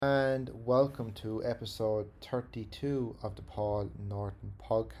and welcome to episode 32 of the Paul Norton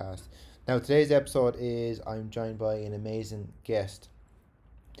Podcast. Now, today's episode is I'm joined by an amazing guest,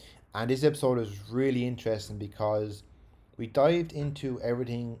 and this episode is really interesting because we dived into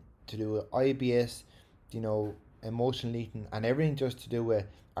everything to do with IBS, emotional eating, and everything just to do with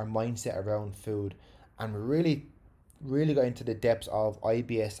our mindset around food. And we really got into the depths of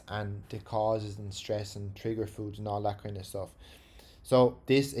IBS and the causes and stress and trigger foods and all that kind of stuff. So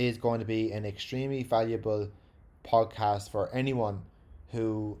this is going to be an extremely valuable podcast for anyone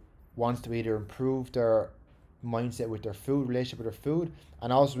who wants to either improve their mindset with their food, relationship with their food,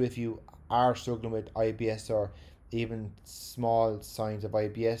 and also if you are struggling with IBS or even small signs of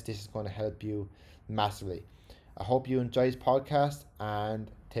IBS, this is going to help you massively. I hope you enjoy this podcast and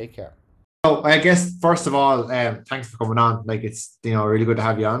take care. So I guess first of all, thanks for coming on. Like it's really good to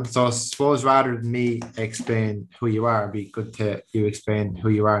have you on. So I suppose rather than me explain who you are, it'd be good to you explain who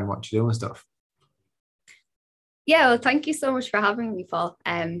you are and what you do and stuff. Yeah, well, thank you so much for having me, Paul.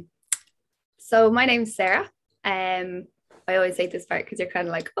 So my name's Sarah. I always say this part because you're kind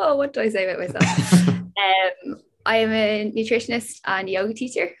of like, oh, what do I say about myself? I'm a nutritionist and yoga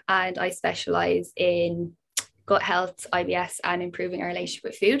teacher, and I specialize in gut health, IBS, and improving our relationship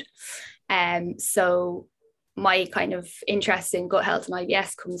with food. So my kind of interest in gut health and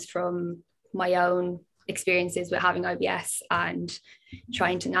IBS comes from my own experiences with having IBS and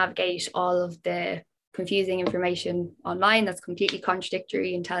trying to navigate all of the confusing information online that's completely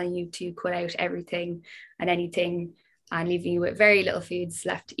contradictory and telling you to cut out everything and anything and leaving you with very little foods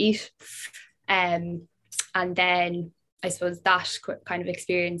left to eat. And then I suppose that kind of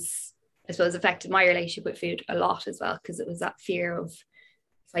experience, affected my relationship with food a lot as well, because it was that fear of,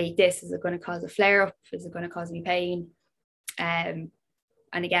 if I eat this, is it going to cause a flare up? Is it going to cause me pain? And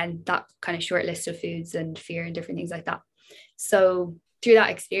again, that kind of short list of foods and fear and different things like that. So through that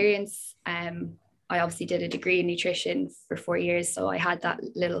experience, I obviously did a degree in nutrition for 4 years. So I had that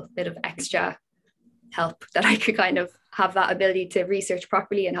little bit of extra help that I could kind of have that ability to research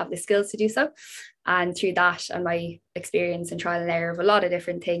properly and have the skills to do so. And through that and my experience and trial and error of a lot of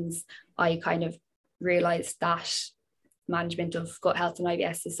different things, I kind of realized that management of gut health and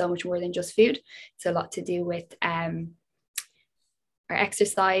IBS is so much more than just food. It's a lot to do with our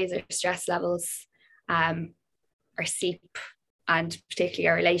exercise, our stress levels, our sleep, and particularly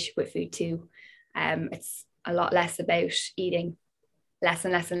our relationship with food too. It's a lot less about eating less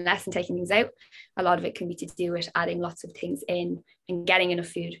and less and less and taking things out. A lot of it can be to do with adding lots of things in, and getting enough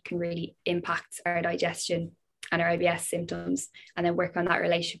food can really impact our digestion and our IBS symptoms, and then work on that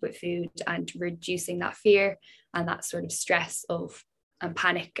relationship with food and reducing that fear and that sort of stress of and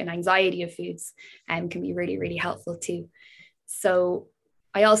panic and anxiety of foods can be really, really helpful too. So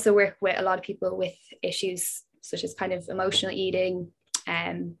I also work with a lot of people with issues such as kind of emotional eating,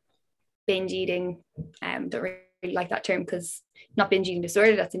 binge eating. Don't really like that term because not binge eating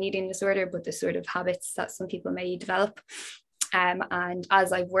disorder, that's an eating disorder, but the sort of habits that some people may develop. And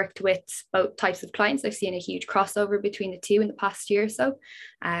as I've worked with both types of clients, I've seen a huge crossover between the two in the past year or so.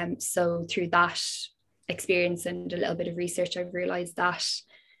 So through that experience and a little bit of research, I've realized that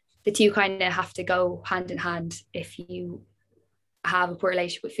the two kind of have to go hand in hand. If you have a poor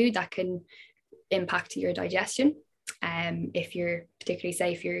relationship with food, that can impact your digestion. If you're particularly,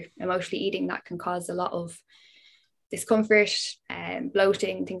 say, if you're emotionally eating, that can cause a lot of discomfort and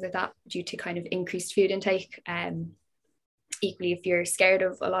bloating, things like that, due to kind of increased food intake. Equally, if you're scared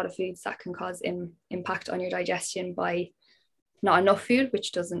of a lot of foods, that can cause impact on your digestion by not enough food,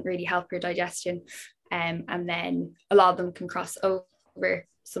 which doesn't really help your digestion. And then a lot of them can cross over.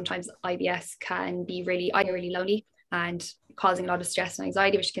 Sometimes IBS can be really lonely and causing a lot of stress and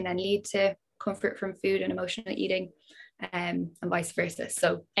anxiety, which can then lead to comfort from food and emotional eating, and vice versa.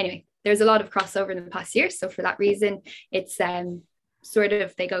 So anyway, there's a lot of crossover in the past year. So for that reason, it's sort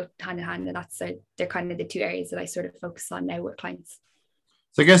of, they go hand in hand, and they're kind of the two areas that I sort of focus on now with clients.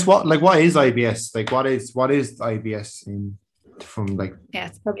 So I guess what is IBS? Like what is IBS Yeah,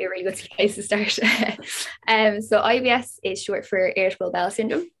 it's probably a really good place to start. So IBS is short for irritable bowel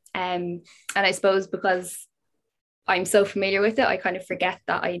syndrome. And I suppose because I'm so familiar with it, I kind of forget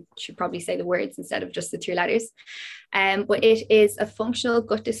that I should probably say the words instead of just the 3 letters. But it is a functional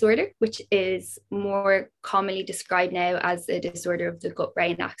gut disorder, which is more commonly described now as a disorder of the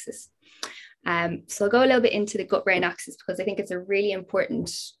gut-brain axis. So I'll go a little bit into the gut-brain axis because I think it's a really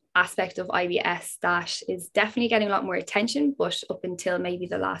important aspect of IBS that is definitely getting a lot more attention, but up until maybe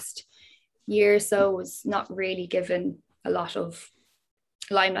the last year or so was not really given a lot of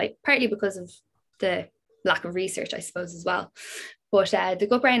limelight, partly because of the lack of research, I suppose, as well. But the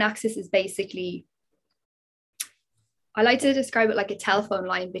gut-brain axis is basically I like to describe it like a telephone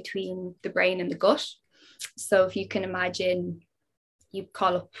line between the brain and the gut. So if you can imagine, you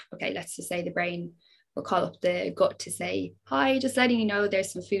call up, okay, let's just say the brain will call up the gut to say, hi, just letting you know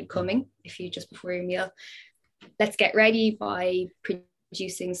there's some food coming if you just before your meal. Let's get ready by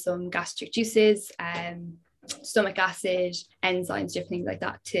producing some gastric juices, stomach acid, enzymes, different things like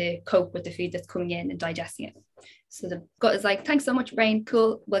that to cope with the food that's coming in and digesting it. So the gut is like, thanks so much, brain,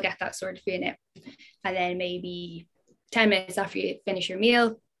 cool, we'll get that sorted for you now. And then maybe 10 minutes after you finish your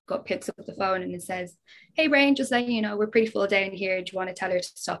meal, gut picks up the phone and it says, hey, brain, just letting you know, we're pretty full down here. Do you want to tell her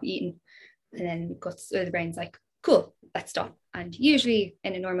to stop eating? And then the brain's like, cool, let's stop. And usually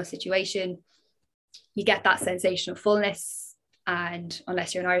in a normal situation, you get that sensation of fullness. And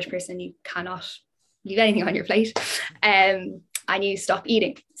unless you're an Irish person, you cannot leave anything on your plate, and you stop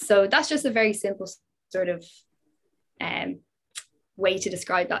eating. So that's just a very simple sort of way to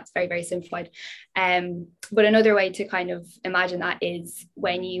describe that. It's very, very simplified. But another way to kind of imagine that is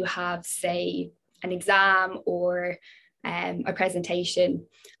when you have, say, an exam or a presentation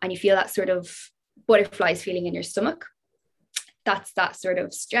and you feel that sort of butterflies feeling in your stomach. That's that sort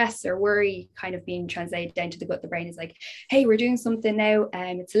of stress or worry kind of being translated down to the gut. The brain is like, hey, we're doing something now.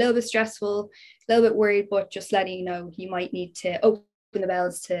 It's a little bit stressful, a little bit worried, but just letting you know, you might need to open the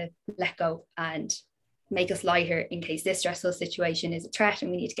bells to let go and make us lighter in case this stressful situation is a threat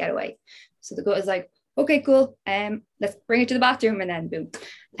and we need to get away. So the gut is like, okay, cool. Let's bring it to the bathroom, and then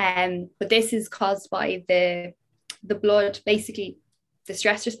boom. But this is caused by the blood. Basically, the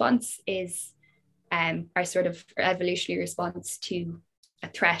stress response is our sort of evolutionary response to a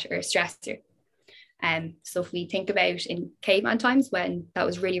threat or a stressor. So if we think about in caveman times when that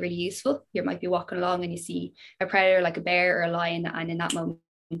was really, really useful, you might be walking along and you see a predator like a bear or a lion, and in that moment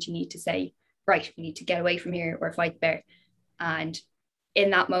you need to say, right, we need to get away from here or fight the bear. And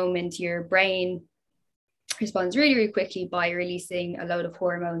in that moment, your brain responds really, really quickly by releasing a load of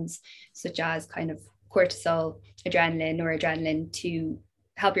hormones such as kind of cortisol, adrenaline, noradrenaline to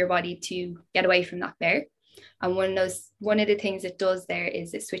help your body to get away from that bear. And one of the things it does there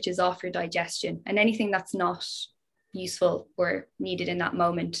is it switches off your digestion and anything that's not useful or needed in that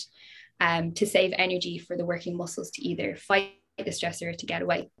moment, to save energy for the working muscles to either fight the stressor or to get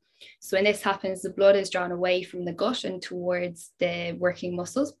away. So when this happens, the blood is drawn away from the gut and towards the working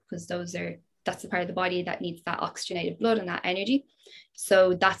muscles, because that's the part of the body that needs that oxygenated blood and that energy.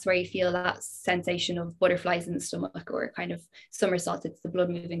 So that's where you feel that sensation of butterflies in the stomach or kind of somersaults. It's the blood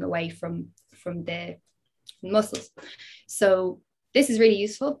moving away from the muscles. So this is really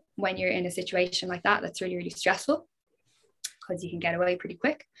useful when you're in a situation like that that's really, really stressful, because you can get away pretty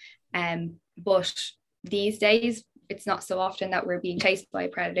quick. But these days, it's not so often that we're being chased by a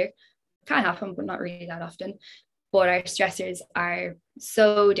predator. It can happen, but not really that often. But our stressors are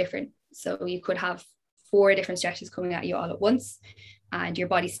so different. So you could have 4 different stressors coming at you all at once, and your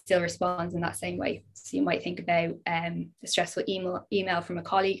body still responds in that same way. So you might think about a stressful email from a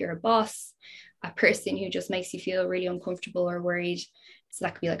colleague or a boss, a person who just makes you feel really uncomfortable or worried. So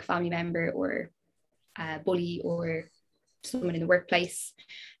that could be like a family member or a bully or someone in the workplace.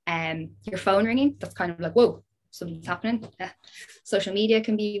 Your phone ringing, that's kind of like, whoa, something's happening. Social media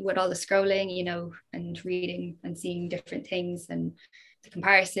can be with all the scrolling, and reading and seeing different things and the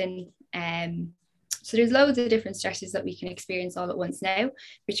comparison. So there's loads of different stresses that we can experience all at once now,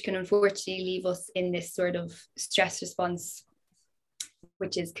 which can unfortunately leave us in this sort of stress response,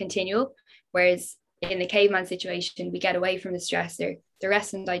 which is continual. Whereas in the caveman situation, we get away from the stressor, the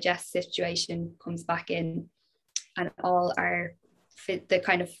rest and digest situation comes back in, and all the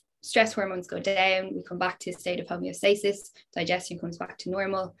kind of stress hormones go down. We come back to a state of homeostasis, digestion comes back to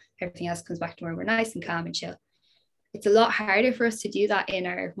normal, everything else comes back to where we're nice and calm and chill. It's a lot harder for us to do that in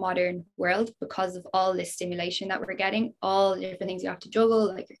our modern world because of all this stimulation that we're getting, all the different things you have to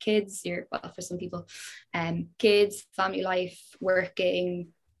juggle, like your kids, for some people, kids, family life, working,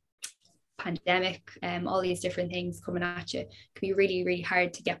 pandemic, all these different things coming at you. It can be really, really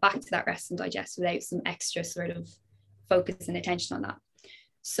hard to get back to that rest and digest without some extra sort of focus and attention on that.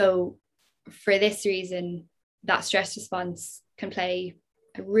 So for this reason, that stress response can play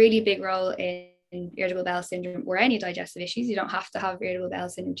a really big role in irritable bowel syndrome or any digestive issues. You don't have to have irritable bowel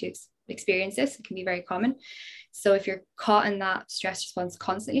syndrome to experience this. It can be very common. So if you're caught in that stress response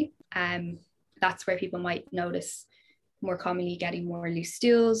constantly, that's where people might notice more commonly getting more loose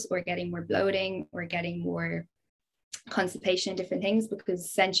stools or getting more bloating or getting more constipation and different things, because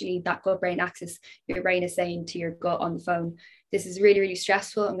essentially that gut brain axis, your brain is saying to your gut on the phone, this is really, really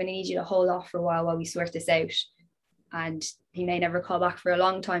stressful. I'm going to need you to hold off for a while we sort this out. And he may never call back for a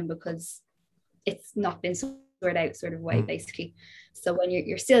long time because it's not been sorted out sort of way, basically. So when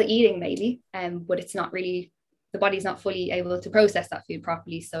you're still eating maybe, but it's not really the body's not fully able to process that food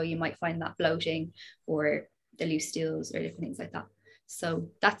properly. So you might find that bloating or the loose stools or different things like that. So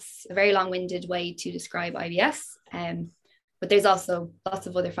that's a very long-winded way to describe IBS. But there's also lots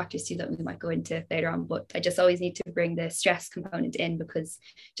of other factors too that we might go into later on. But I just always need to bring the stress component in because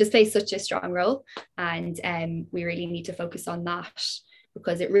it just plays such a strong role. And we really need to focus on that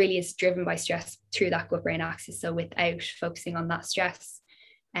because it really is driven by stress through that gut-brain axis. So without focusing on that stress,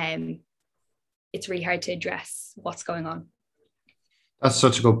 it's really hard to address what's going on. That's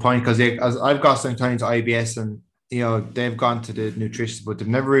such a good point because as I've got sometimes IBS and they've gone to the nutritionist, but they've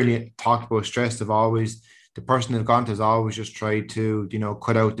never really talked about stress. They've always, the person they've gone to has always just tried to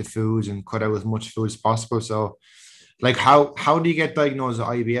cut out the foods and cut out as much food as possible. So like how do you get diagnosed with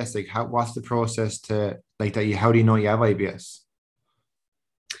IBS? Like what's the process to like that? How do you know you have IBS?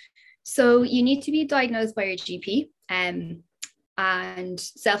 So you need to be diagnosed by your GP, and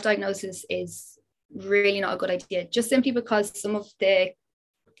self-diagnosis is really not a good idea, just simply because some of the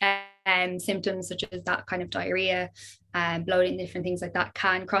symptoms such as that kind of diarrhea and bloating, different things like that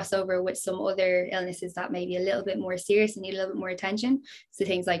can cross over with some other illnesses that may be a little bit more serious and need a little bit more attention. So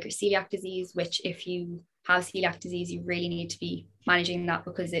things like your celiac disease, which if you have celiac disease, you really need to be managing that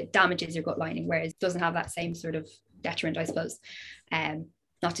because it damages your gut lining, whereas it doesn't have that same sort of detriment, I suppose.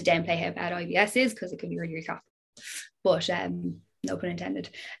 Not to downplay how bad IBS is because it can be really, really tough, but no pun intended.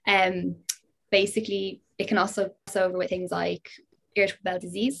 Basically, it can also cross over with things like irritable bowel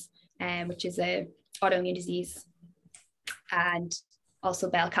disease, which is a autoimmune disease, and also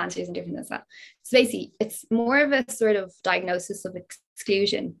bowel cancers and different things like that. So basically, it's more of a sort of diagnosis of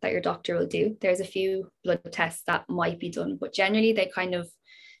exclusion that your doctor will do. There's a few blood tests that might be done, but generally they kind of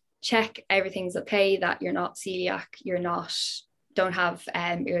check everything's okay, that you're not celiac, don't have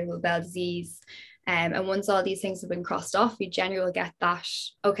irritable bowel disease. And once all these things have been crossed off, you generally will get that,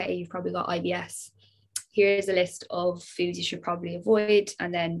 okay, you've probably got IBS. Here's a list of foods you should probably avoid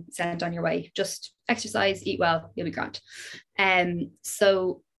and then send on your way. Just exercise, eat well, you'll be grand.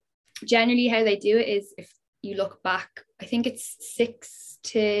 So generally how they do it is if you look back, I think it's 6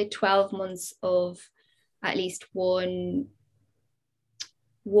 to 12 months of at least one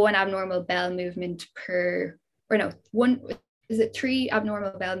abnormal bowel movement three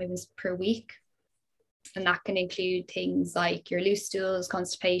abnormal bowel movements per week? And that can include things like your loose stools,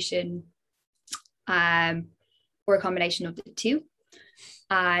 constipation, or a combination of the two.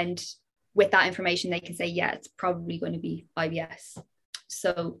 And with that information, they can say, yeah, it's probably going to be IBS.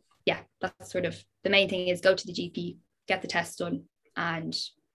 So yeah, that's sort of the main thing is go to the GP, get the test done. And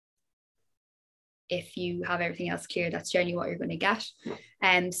if you have everything else clear, that's generally what you're going to get.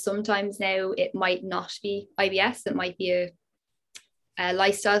 And sometimes now it might not be IBS. It might be a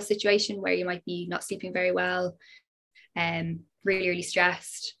lifestyle situation where you might be not sleeping very well, really, really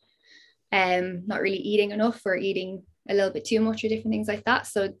stressed, not really eating enough or eating a little bit too much or different things like that.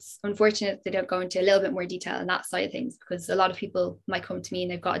 So it's unfortunate they don't go into a little bit more detail on that side of things, because a lot of people might come to me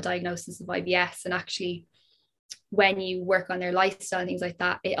and they've got a diagnosis of IBS, and actually when you work on their lifestyle and things like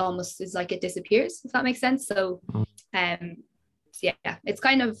that, it almost is like it disappears, if that makes sense. So yeah,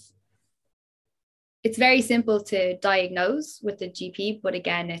 it's very simple to diagnose with the GP, but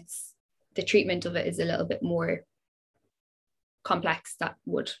again, it's the treatment of it is a little bit more complex. That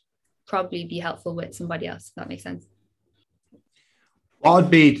would probably be helpful with somebody else, if that makes sense. What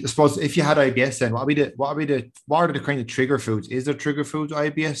would be, I suppose, if you had IBS, then what are the kind of trigger foods? Is there trigger foods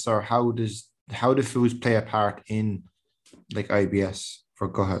IBS, or how do foods play a part in like IBS for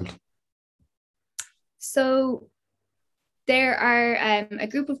gut health? So there are a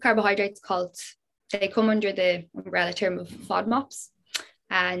group of carbohydrates they come under the umbrella term of FODMAPs,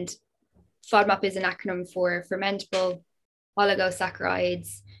 and FODMAP is an acronym for fermentable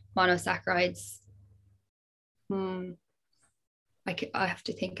oligosaccharides, monosaccharides. I have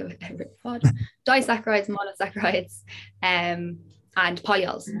to think of it. Disaccharides, monosaccharides, and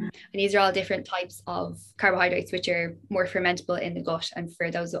polyols. And these are all different types of carbohydrates which are more fermentable in the gut. And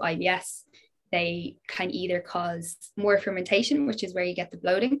for those with IBS, they can either cause more fermentation, which is where you get the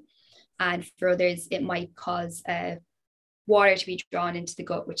bloating. And for others, it might cause water to be drawn into the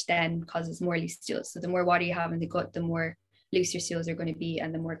gut, which then causes more loose stools. So the more water you have in the gut, the more loose your stools are going to be,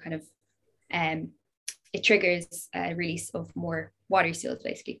 and the more kind of it triggers a release of more water stools,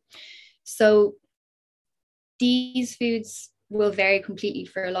 basically. So these foods will vary completely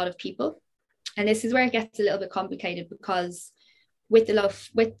for a lot of people. And this is where it gets a little bit complicated, because with the low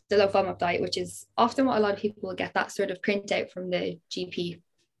FODMAP diet, which is often what a lot of people will get that sort of printout from the GP,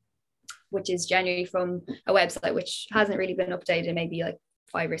 which is generally from a website which hasn't really been updated in maybe like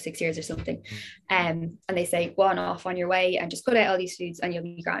 5 or 6 years or something. And they say, go on off on your way and just cut out all these foods and you'll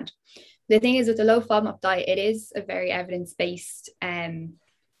be grand. The thing is with the low FODMAP diet, it is a very evidence-based, the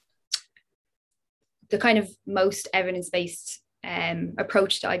kind of most evidence-based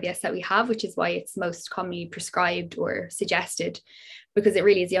approach to IBS that we have, which is why it's most commonly prescribed or suggested, because it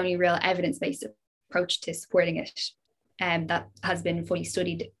really is the only real evidence-based approach to supporting it, that has been fully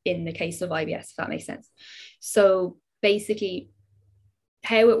studied in the case of IBS, if that makes sense. So basically,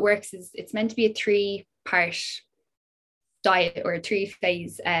 how it works is it's meant to be a 3-part diet or a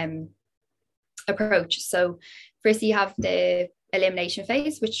 3-phase approach. So first you have the elimination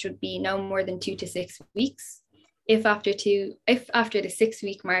phase, which should be no more than 2 to 6 weeks. If after the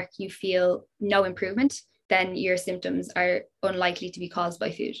 6-week mark you feel no improvement, then your symptoms are unlikely to be caused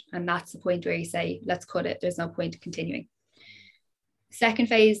by food. And that's the point where you say, let's cut it. There's no point in continuing. Second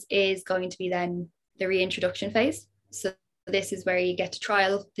phase is going to be then the reintroduction phase. So this is where you get to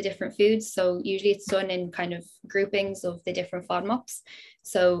trial the different foods. So usually it's done in kind of groupings of the different FODMAPs.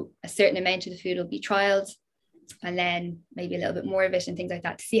 So a certain amount of the food will be trialed, and then maybe a little bit more of it and things like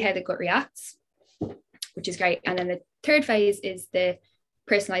that to see how the gut reacts, which is great. And then the third phase is the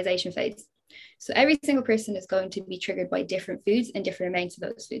personalization phase. So every single person is going to be triggered by different foods and different amounts of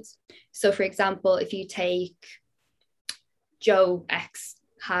those foods. So for example, if you take Joe X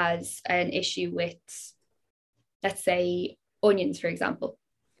has an issue with, let's say, onions, for example,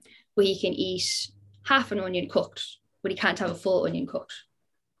 where he can eat half an onion cooked, but he can't have a full onion cooked.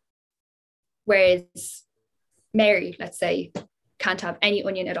 Whereas Mary, let's say, can't have any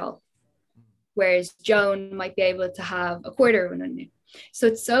onion at all. Whereas Joan might be able to have a quarter of an onion. So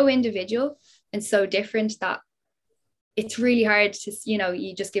it's so individual and so different that it's really hard to,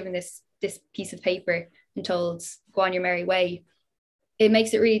 you just given this piece of paper and told, go on your merry way. It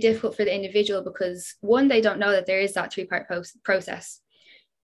makes it really difficult for the individual because, one, they don't know that there is that 3-part process.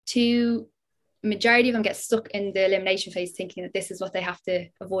 2, majority of them get stuck in the elimination phase thinking that this is what they have to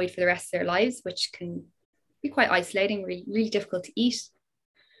avoid for the rest of their lives, which can be quite isolating, really, really difficult to eat.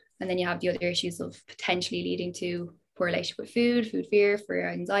 And then you have the other issues of potentially leading to poor relationship with food fear, for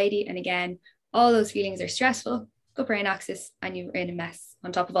anxiety. And again, all those feelings are stressful, gut brain axis, and you're in a mess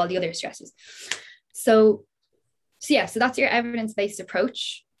on top of all the other stresses. So that's your evidence-based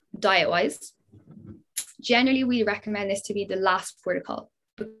approach diet-wise. Generally, we recommend this to be the last protocol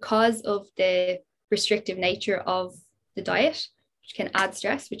because of the restrictive nature of the diet, which can add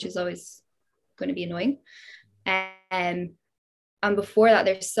stress, which is always going to be annoying. And before that,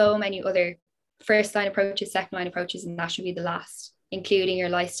 there's so many other first-line approaches, second-line approaches, and that should be the last, including your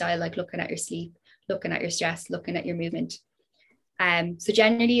lifestyle, like looking at your sleep, looking at your stress, looking at your movement. So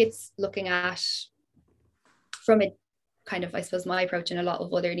generally, it's looking at, from a kind of, I suppose, my approach and a lot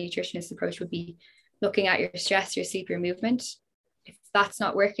of other nutritionists' approach would be looking at your stress, your sleep, your movement. If that's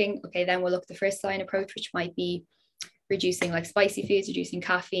not working, okay, then we'll look at the first line approach, which might be reducing like spicy foods, reducing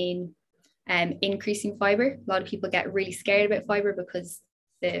caffeine, and increasing fiber. A lot of people get really scared about fiber because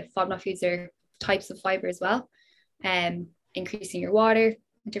the FODMAP foods are types of fiber as well. Increasing your water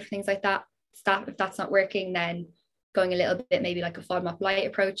and different things like that. If that's not working, then going a little bit maybe like a FODMAP light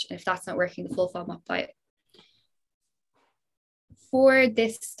approach. And if that's not working, the full FODMAP diet. For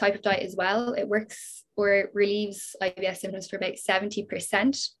this type of diet as well, it works or it relieves IBS symptoms for about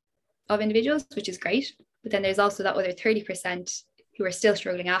 70% of individuals, which is great. But then there's also that other 30% who are still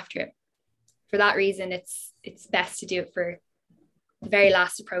struggling after it. For that reason, it's best to do it for the very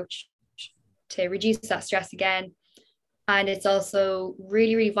last approach to reduce that stress again. And it's also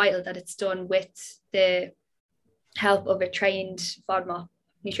really, really vital that it's done with the help of a trained FODMAP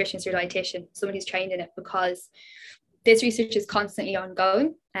nutritionist or dietitian, someone who's trained in it, because this research is constantly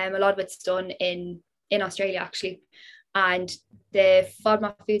ongoing. A lot of it's done in Australia, actually. And the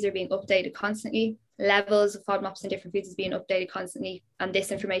FODMAP foods are being updated constantly. Levels of FODMAPs in different foods is being updated constantly. And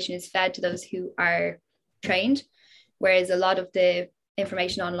this information is fed to those who are trained, whereas a lot of the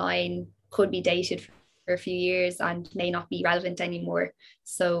information online could be dated for a few years and may not be relevant anymore.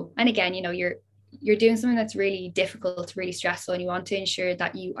 So, and again, you're doing something that's really difficult, really stressful, and you want to ensure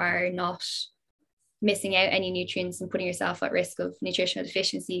that you are not missing out any nutrients and putting yourself at risk of nutritional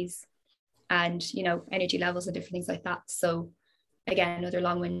deficiencies and, energy levels and different things like that. So again, another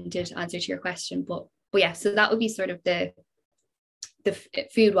long-winded answer to your question, but yeah, so that would be sort of the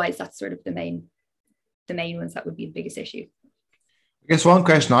food wise, that's sort of the main ones that would be the biggest issue. I guess one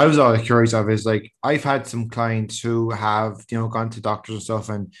question I was always curious of is, like, I've had some clients who have, gone to doctors and stuff,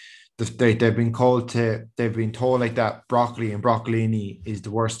 and they've been told like that broccoli and broccolini is the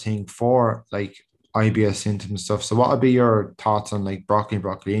worst thing for like IBS symptoms and stuff. So what would be your thoughts on like broccoli and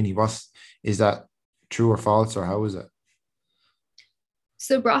broccolini? Is that true or false, or how is it?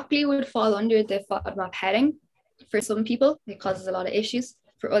 So broccoli would fall under the FODMAP heading for some people. It causes a lot of issues.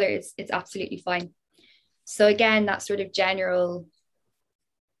 for others, it's absolutely fine. So again, that sort of general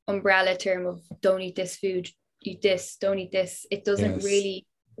umbrella term of don't eat this food, eat this, don't eat this, it doesn't really,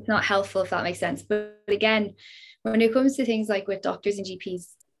 it's not helpful, if that makes sense. But again, when it comes to things like with doctors and GPs,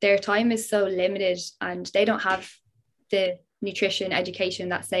 their time is so limited and they don't have the nutrition education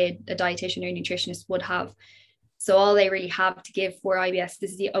that, say, a dietitian or a nutritionist would have. So all they really have to give for IBS,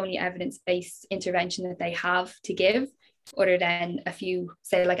 this is the only evidence-based intervention that they have to give, other than a few,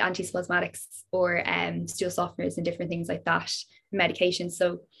 say, like antispasmodics or stool softeners and different things like that, medications.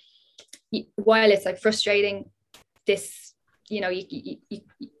 So while it's like frustrating, this, you know,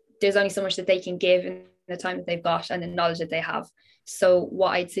 there's only so much that they can give in the time that they've got and the knowledge that they have. So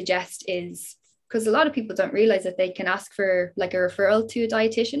what I'd suggest is, because a lot of people don't realize that they can ask for like a referral to a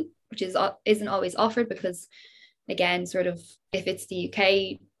dietitian, which isn't always offered, because again, sort of, if it's the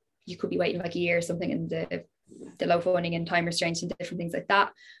UK, you could be waiting like a year or something, and the low funding and time restraints and different things like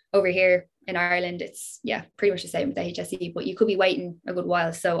that. Over here in Ireland, it's pretty much the same with the HSE, but you could be waiting a good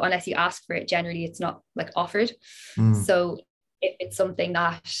while. So unless you ask for it, generally it's not like offered. So if it's something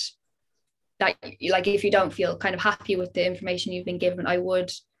that like, if you don't feel kind of happy with the information you've been given, I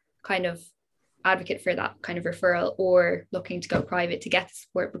would kind of advocate for that kind of referral, or looking to go private to get the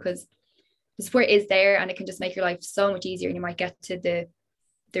support, because the support is there and it can just make your life so much easier, and you might get to the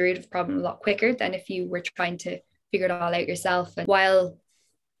root of the problem a lot quicker than if you were trying to figure it all out yourself. And while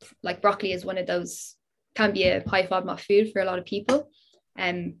like broccoli is one of those, can be a high FODMAP food for a lot of people,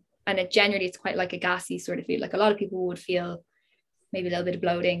 and it generally, it's quite like a gassy sort of food. Like a lot of people would feel maybe a little bit of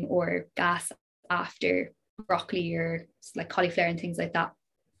bloating or gas after broccoli or like cauliflower and things like that.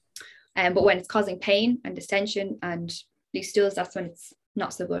 But when it's causing pain and distension and loose stools, that's when it's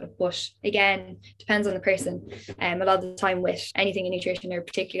not so good. But again, depends on the person. A lot of the time with anything in nutrition, or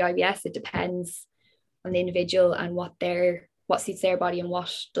particularly IBS, it depends on the individual and what suits their body and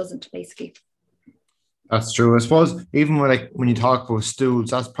what doesn't, basically. That's true. I suppose even when you talk about stools,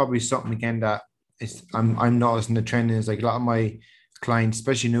 that's probably something again that I'm noticing the trend is, like, a lot of my clients,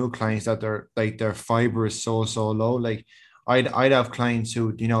 especially new clients, that their fiber is so low. Like I'd have clients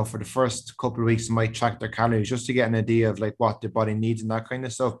who, you know, for the first couple of weeks might track their calories just to get an idea of like what their body needs and that kind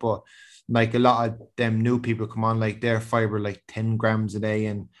of stuff. But like a lot of them new people come on, like their fiber like 10 grams a day,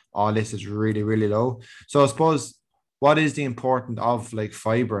 and all this is really, really low. So I suppose, what is the importance of like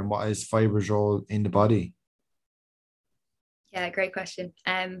fiber, and what is fiber's role in the body? Yeah, great question.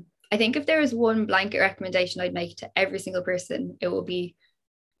 I think if there was one blanket recommendation I'd make to every single person, it would be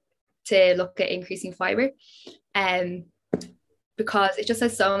to look at increasing fiber, because it just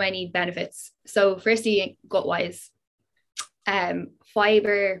has so many benefits. So firstly, gut-wise,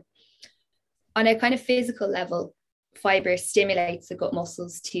 fiber, on a kind of physical level, fiber stimulates the gut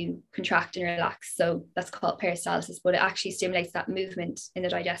muscles to contract and relax. So that's called peristalsis, but it actually stimulates that movement in the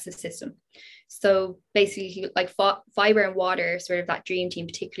digestive system. So basically, like fiber and water are sort of that dream team,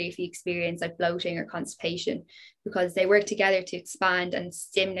 particularly if you experience like bloating or constipation, because they work together to expand and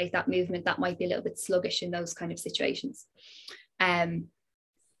stimulate that movement that might be a little bit sluggish in those kind of situations.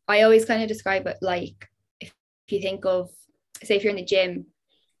 I always kind of describe it like, if you think of, say, if you're in the gym,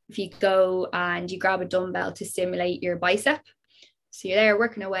 if you go and you grab a dumbbell to stimulate your bicep, so you're there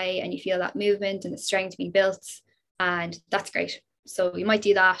working away and you feel that movement and the strength being built, and that's great. So you might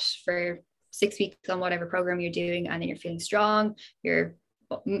do that for 6 weeks on whatever program you're doing, and then you're feeling strong, your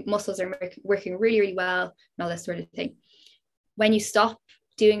muscles are working really, really well, and all this sort of thing. When you stop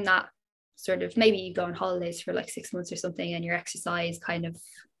doing that, sort of, maybe you go on holidays for like 6 months or something, and your exercise kind of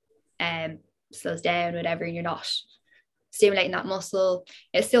slows down, whatever, and you're not stimulating that muscle,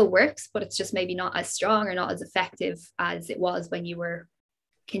 it still works, but it's just maybe not as strong or not as effective as it was when you were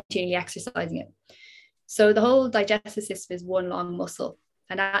continually exercising it. So the whole digestive system is one long muscle,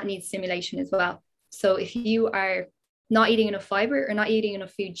 and that needs stimulation as well. So if you are not eating enough fiber or not eating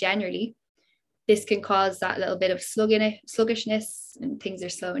enough food generally, this can cause that little bit of sluggishness, and things are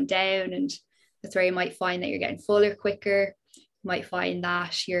slowing down, and that's where you might find that you're getting fuller quicker. You might find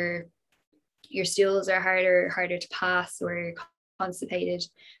that your stools are harder to pass, or you're constipated,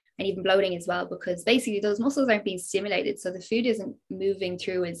 and even bloating as well, because basically those muscles aren't being stimulated, so the food isn't moving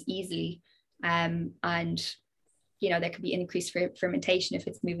through as easily, and you know, there could be increased fermentation if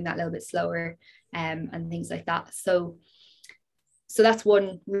it's moving that little bit slower, and things like that. So that's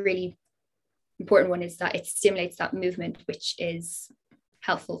one really important one, is that it stimulates that movement, which is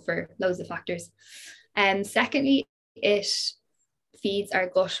helpful for loads of factors. And secondly, it feeds our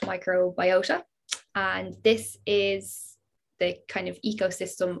gut microbiota, and this is the kind of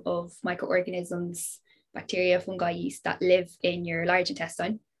ecosystem of microorganisms, bacteria, fungi, yeast that live in your large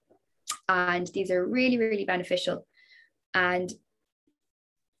intestine, and these are really, really beneficial. And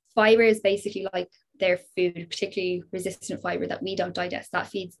fiber is basically like their food, particularly resistant fiber that we don't digest. That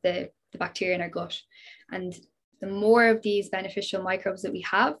feeds the bacteria in our gut. And the more of these beneficial microbes that we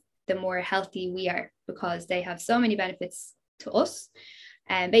have, the more healthy we are, because they have so many benefits to us.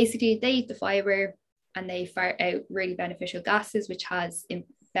 And basically they eat the fiber and they fart out really beneficial gases, which has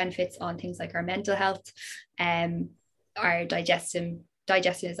benefits on things like our mental health, our digestion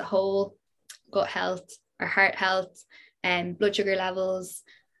as a whole, gut health, our heart health, and blood sugar levels,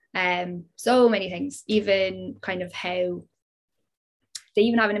 so many things. Even kind of how they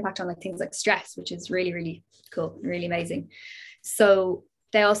even have an impact on like things like stress, which is really, really cool, really amazing. So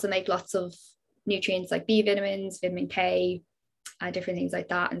they also make lots of nutrients like B vitamins, vitamin K, and different things like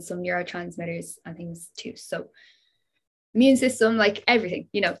that, and some neurotransmitters and things too. So immune system, like everything,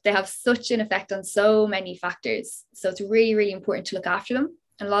 you know, they have such an effect on so many factors. So it's really, really important to look after them.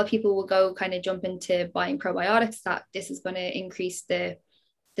 And a lot of people will go kind of jump into buying probiotics, that this is going to increase the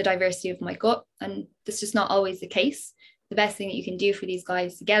diversity of my gut. And that's just not always the case. The best thing that you can do for these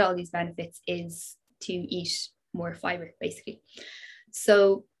guys to get all these benefits is to eat more fiber, basically.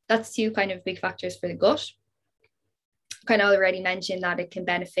 So that's two kind of big factors for the gut. Kind of already mentioned that it can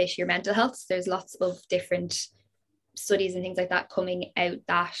benefit your mental health. So there's lots of different studies and things like that coming out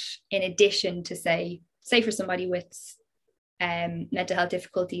that, in addition to say for somebody with mental health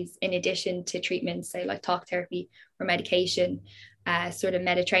difficulties, in addition to treatments, say like talk therapy or medication, sort of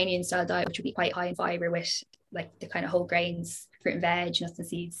Mediterranean style diet, which would be quite high in fiber with like the kind of whole grains, fruit and veg, nuts and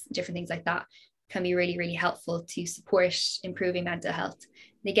seeds, different things like that, can be really, really helpful to support improving mental health.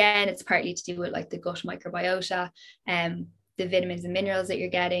 And again, it's partly to do with like the gut microbiota, the vitamins and minerals that you're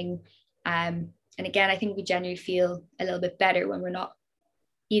getting. And again, I think we generally feel a little bit better when we're not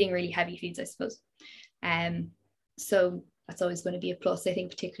eating really heavy foods, I suppose. So that's always going to be a plus, I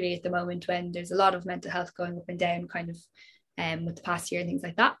think, particularly at the moment when there's a lot of mental health going up and down kind of with the past year and things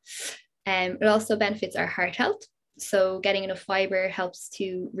like that. It also benefits our heart health. So getting enough fiber helps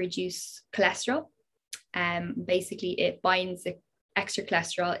to reduce cholesterol. Basically, it binds the extra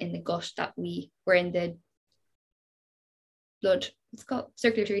cholesterol in the gut that were in the blood, it's called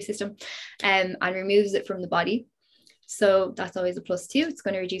circulatory system, and removes it from the body. So that's always a plus too. It's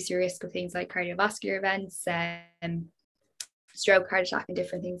going to reduce your risk of things like cardiovascular events, stroke, heart attack, and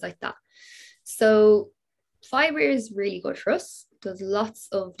different things like that. So fiber is really good for us. It does lots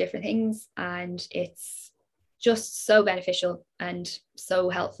of different things, and it's just so beneficial and so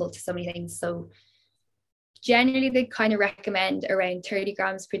helpful to so many things. So generally they kind of recommend around 30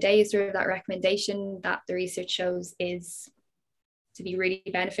 grams per day is sort of that recommendation that the research shows is to be really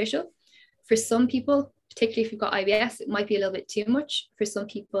beneficial. For some people, particularly if you've got IBS, it might be a little bit too much. For some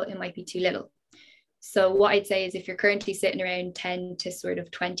people, it might be too little. So what I'd say is if you're currently sitting around 10 to sort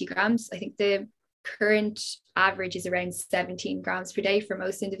of 20 grams, I think the current average is around 17 grams per day for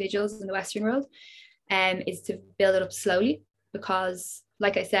most individuals in the Western world, is to build it up slowly, because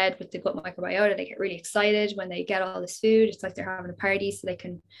like I said, with the gut microbiota, they get really excited when they get all this food. It's like they're having a party, so they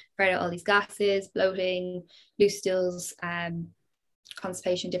can spread out all these gases, bloating, loose stools,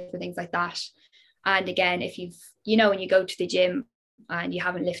 constipation, different things like that. And again, if when you go to the gym and you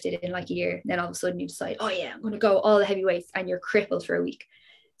haven't lifted in like a year, then all of a sudden you decide, oh yeah, I'm going to go all the heavy weights, and you're crippled for a week.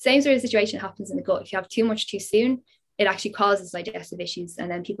 Same sort of situation happens in the gut. If you have too much too soon, it actually causes digestive issues, and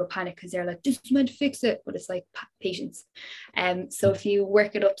then people panic because they're like, this is meant to fix it, but it's like patience. So if you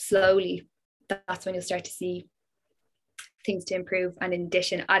work it up slowly, that's when you'll start to see things to improve. And in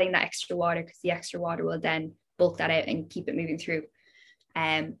addition, adding that extra water, because the extra water will then bulk that out and keep it moving through.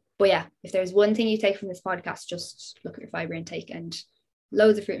 But yeah, if there's one thing you take from this podcast, just look at your fiber intake, and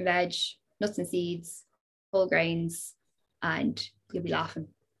loads of fruit and veg, nuts and seeds, whole grains, and you'll be laughing.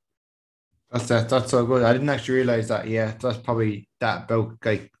 That's so good. I didn't actually realize that. Yeah, that's probably that about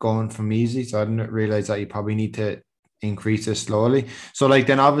like going from easy. So I didn't realize that you probably need to increase it slowly. So like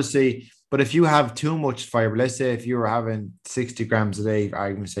then obviously, but if you have too much fiber, let's say if you were having 60 grams a day, for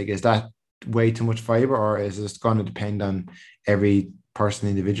argument's sake, is that way too much fiber, or is it going to depend on every person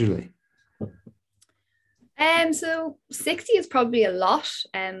individually? So 60 is probably a lot.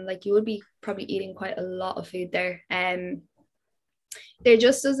 Like you would be probably eating quite a lot of food there. There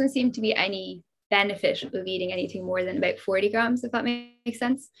just doesn't seem to be any benefit of eating anything more than about 40 grams, if that makes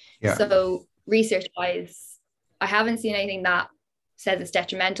sense. Yeah. So research wise, I haven't seen anything that says it's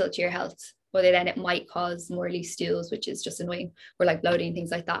detrimental to your health, other than it might cause more loose stools, which is just annoying, or like bloating and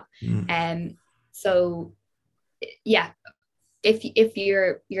things like that. So yeah, if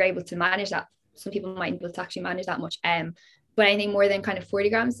you're able to manage that, some people might be able to actually manage that much. But anything more than kind of 40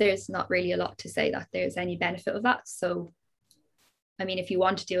 grams, there's not really a lot to say that there's any benefit of that. So I mean, if you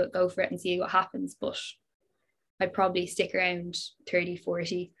want to do it, go for it and see what happens. But I'd probably stick around 30,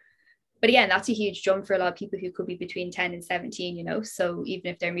 40 But again, that's a huge jump for a lot of people who could be between 10 and 17, so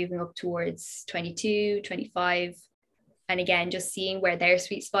even if they're moving up towards 22, 25, and again, just seeing where their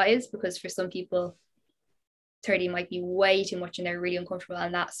sweet spot is, because for some people 30 might be way too much and they're really uncomfortable,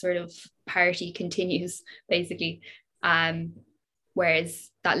 and that sort of party continues basically,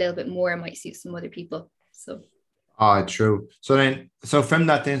 whereas that little bit more might suit some other people. So True. So from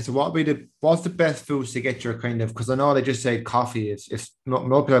that then, so what's the best foods to get your kind of, because I know they just say coffee, if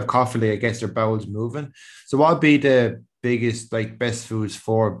most people have coffee, they get their bowels moving. So what would be the biggest, like, best foods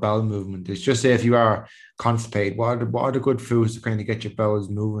for bowel movement? It's just say if you are constipated, what are the good foods to kind of get your bowels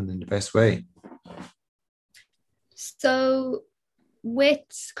moving in the best way? So with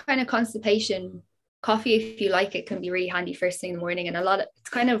kind of constipation, coffee, if you like it, can be really handy first thing in the morning. And it's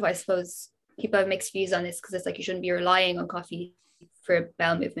kind of, I suppose, people have mixed views on this, because it's like you shouldn't be relying on coffee for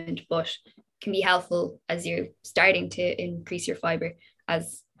bowel movement, but can be helpful as you're starting to increase your fiber,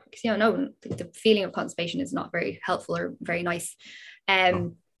 as because the feeling of constipation is not very helpful or very nice.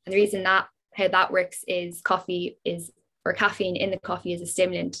 And the reason how that works is caffeine in the coffee is a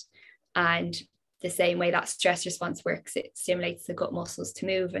stimulant, and the same way that stress response works, it stimulates the gut muscles to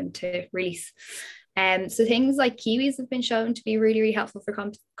move and to release. So things like kiwis have been shown to be really, really helpful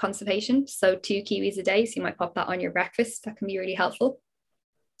for constipation. So 2 kiwis a day, so you might pop that on your breakfast. That can be really helpful.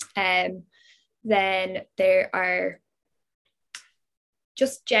 Then there are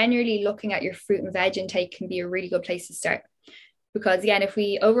just generally looking at your fruit and veg intake can be a really good place to start, because again, if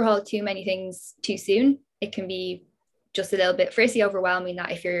we overhaul too many things too soon, it can be just a little bit firstly overwhelming,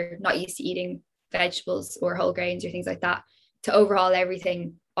 that if you're not used to eating vegetables or whole grains or things like that, to overhaul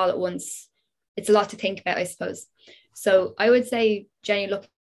everything all at once, it's a lot to think about, I suppose. So I would say generally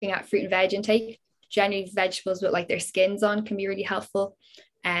looking at fruit and veg intake, generally vegetables with like their skins on can be really helpful,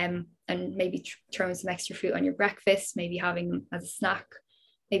 and maybe throwing some extra fruit on your breakfast, maybe having them as a snack,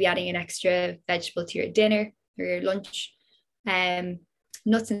 maybe adding an extra vegetable to your dinner or your lunch.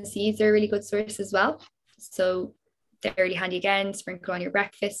 Nuts and seeds are a really good source as well, so they're really handy again. Sprinkle on your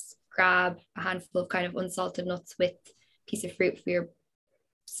breakfast, grab a handful of kind of unsalted nuts with a piece of fruit for your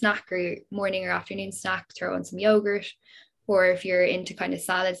snack or your morning or afternoon snack. Throw on some yogurt, or if you're into kind of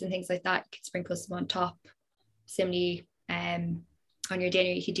salads and things like that, you could sprinkle some on top. Similarly, on your dinner,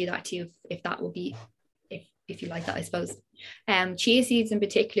 you could do that too, if that will be, if you like that, I suppose. Chia seeds in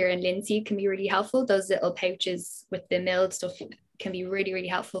particular and linseed can be really helpful. Those little pouches with the milled stuff can be really, really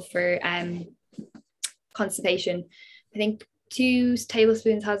helpful for constipation. I think 2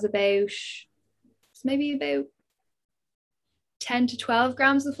 tablespoons has maybe about 10 to 12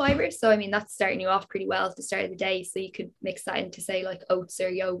 grams of fiber. So I mean, that's starting you off pretty well at the start of the day. So you could mix that into, say, like oats or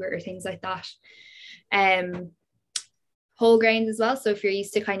yogurt or things like that. Whole grains as well. So if you're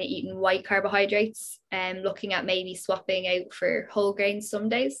used to kind of eating white carbohydrates, looking at maybe swapping out for whole grains some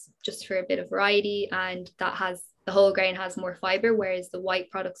days, just for a bit of variety. And the whole grain has more fiber, whereas the white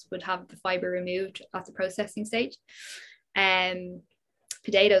products would have the fiber removed at the processing stage.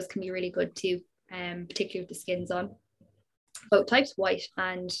 Potatoes can be really good too, particularly with the skins on. Both types, white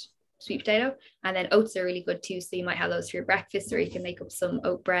and sweet potato. And then oats are really good too, so you might have those for your breakfast, or you can make up some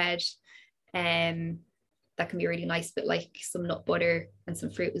oat bread. That can be really nice, but like some nut butter and some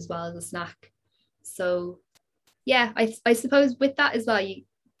fruit as well as a snack. So yeah, I suppose with that as well,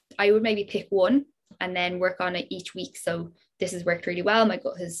 I would maybe pick one and then work on it each week. So this has worked really well, my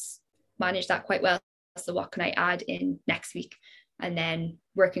gut has managed that quite well, so what can I add in next week, and then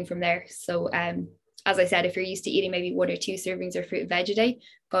working from there. So as I said, if you're used to eating maybe 1 or 2 servings of fruit and veg a day,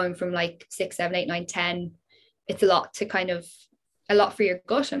 going from like 6, 7, 8, 9, 10, it's a lot for your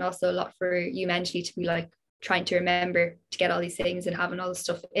gut, and also a lot for you mentally to be like trying to remember to get all these things and having all the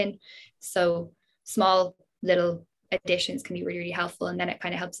stuff in. So small little additions can be really, really helpful, and then it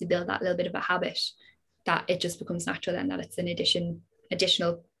kind of helps you build that little bit of a habit that it just becomes natural, and that it's an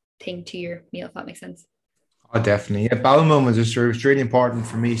additional thing to your meal, if that makes sense. Oh, definitely. Yeah, bowel movements is it's really important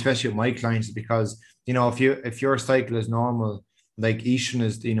for me, especially with my clients, because if your cycle is normal, like estrogen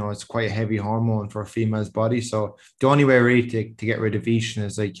is, it's quite a heavy hormone for a female's body. So the only way really to get rid of estrogen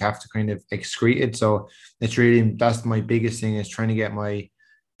is like you have to kind of excrete it. So that's my biggest thing, is trying to get my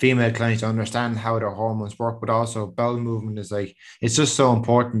female clients to understand how their hormones work, but also bowel movement is like, it's just so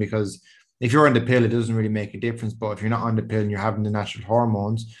important, because if you're on the pill, it doesn't really make a difference. But if you're not on the pill and you're having the natural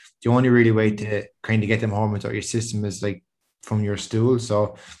hormones, the only really way to kind of get them hormones out of your system is like from your stool.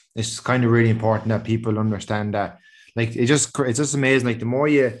 So it's kind of really important that people understand that. Like it's just amazing. Like the more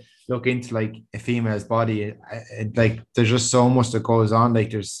you look into like a female's body, like there's just so much that goes on. Like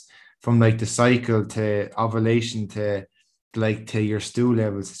there's from like the cycle to ovulation to your stool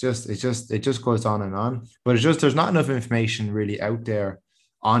levels. It just goes on and on. But there's not enough information really out there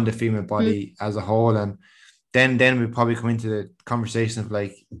on the female body as a whole. And then we probably come into the conversation of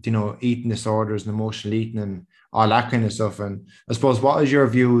like, you know, eating disorders and emotional eating and all that kind of stuff. And I suppose, what is your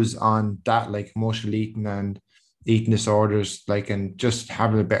views on that, like emotional eating and eating disorders, like, and just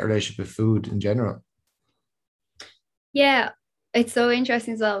having a better relationship with food in general? Yeah, it's so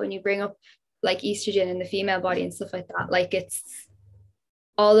interesting as well when you bring up like estrogen in the female body and stuff like that. Like it's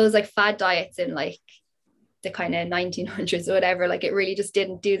all those like fad diets in like the kind of 1900s or whatever, like it really just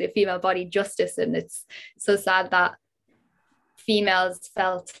didn't do the female body justice. And it's so sad that females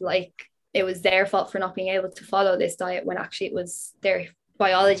felt like it was their fault for not being able to follow this diet when actually it was their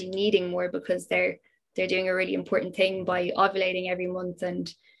biology needing more, because they're doing a really important thing by ovulating every month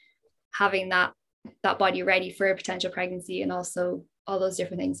and having that body ready for a potential pregnancy and also all those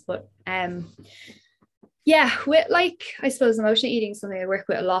different things. But yeah, with like, I suppose emotional eating is something I work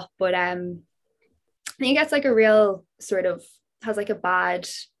with a lot, but I think that's like a real sort of, has like a bad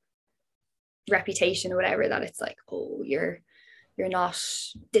reputation or whatever, that it's like, oh, you're not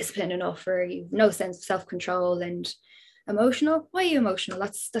disciplined enough, or you've no sense of self-control and emotional. Why are you emotional?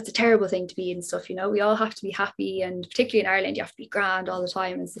 That's a terrible thing to be and stuff, you know. We all have to be happy, and particularly in Ireland you have to be grand all the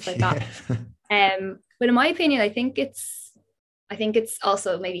time and stuff like that. But in my opinion, I think it's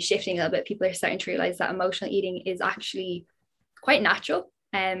also maybe shifting a little bit. People are starting to realize that emotional eating is actually quite natural.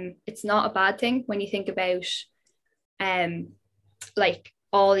 It's not a bad thing when you think about like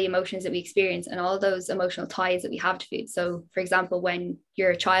all the emotions that we experience and all those emotional ties that we have to food. So for example, when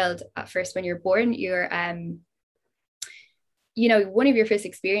you're a child, at first when you're born, you're you know, one of your first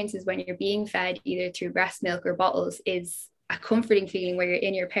experiences when you're being fed either through breast milk or bottles is a comforting feeling where you're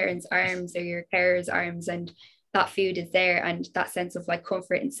in your parents' arms or your carers' arms, and that food is there, and that sense of like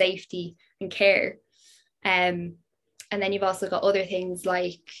comfort and safety and care. And then you've also got other things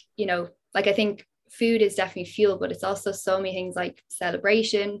like, you know, like I think food is definitely fuel, but it's also so many things like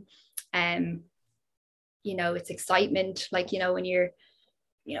celebration, you know, it's excitement. Like, you know, when you've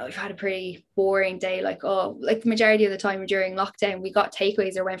had a pretty boring day, like, oh, like the majority of the time during lockdown, we got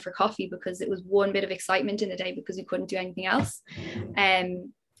takeaways or went for coffee because it was one bit of excitement in the day because we couldn't do anything else.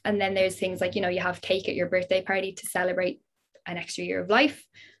 And then there's things like, you know, you have cake at your birthday party to celebrate an extra year of life.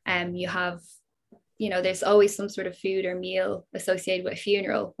 You have, you know, there's always some sort of food or meal associated with a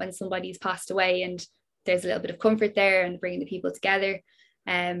funeral when somebody's passed away, and there's a little bit of comfort there and bringing the people together.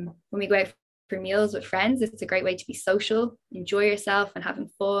 When we go out for meals with friends, it's a great way to be social, enjoy yourself and having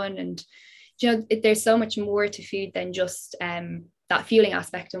fun. And, you know, there's so much more to food than just that fueling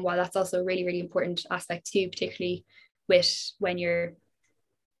aspect. And while that's also a really, really important aspect too, particularly with when you're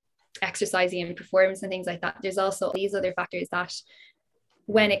exercising and performance and things like that, there's also these other factors that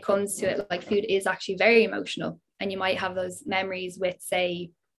when it comes to it, like food is actually very emotional. And you might have those memories with,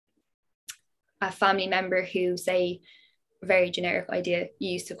 say, a family member who, say, very generic idea,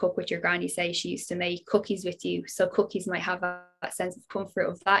 you used to cook with your granny, say she used to make cookies with you, so cookies might have that sense of comfort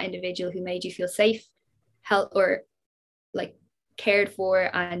of that individual who made you feel safe, help, or like cared for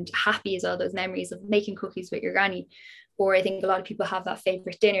and happy, as all those memories of making cookies with your granny. Or I think a lot of people have that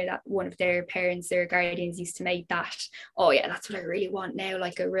favorite dinner that one of their parents or guardians used to make, that, oh yeah, that's what I really want now,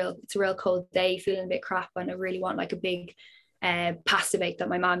 like it's a real cold day, feeling a bit crap, and I really want like a big pasta bake that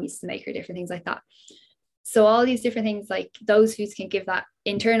my mom used to make, or different things like that. So all these different things, like those foods can give that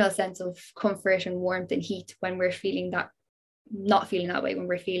internal sense of comfort and warmth and heat when we're feeling that, not feeling that way, when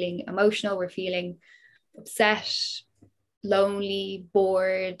we're feeling emotional, we're feeling upset, lonely,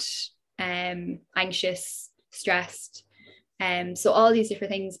 bored, anxious, stressed. So all these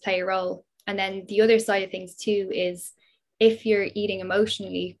different things play a role. And then the other side of things too is, if you're eating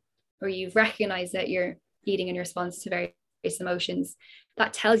emotionally, or you've recognized that you're eating in response to various emotions,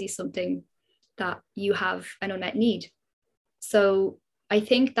 that tells you something, that you have an unmet need. So I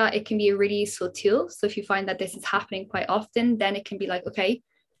think that it can be a really useful tool. So if you find that this is happening quite often, then it can be like, okay,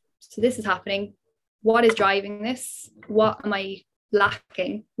 so this is happening. What is driving this? What am I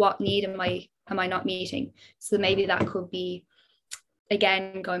lacking? What need am I not meeting? So maybe that could be,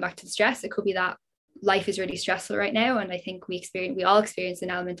 again, going back to the stress, it could be that life is really stressful right now. And I think we all experience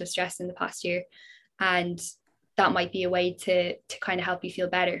an element of stress in the past year. And that might be a way to kind of help you feel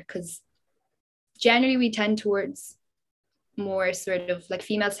better, because generally we tend towards more sort of like,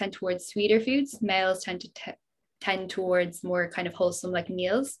 females tend towards sweeter foods, males tend to tend towards more kind of wholesome like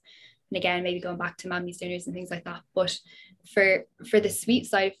meals. And again, maybe going back to mommy's dinners and things like that. But for the sweet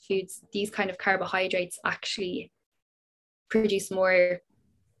side of foods, these kind of carbohydrates actually produce more,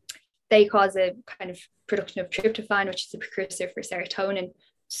 they cause a kind of production of tryptophan, which is a precursor for serotonin.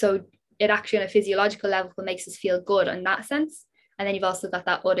 So it actually on a physiological level makes us feel good in that sense. And then you've also got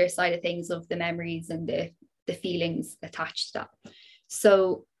that other side of things of the memories and the feelings attached to that.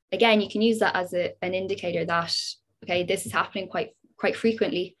 So again, you can use that as an indicator that, okay, this is happening quite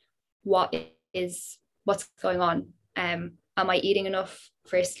frequently. What's going on? Am I eating enough?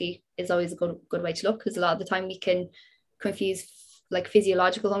 Firstly, is always a good way to look, because a lot of the time we can confuse like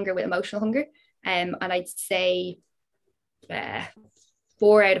physiological hunger with emotional hunger. And I'd say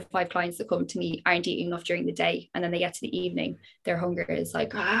 4 out of 5 clients that come to me aren't eating enough during the day, and then they get to the evening, their hunger is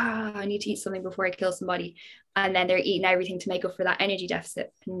like, I need to eat something before I kill somebody, and then they're eating everything to make up for that energy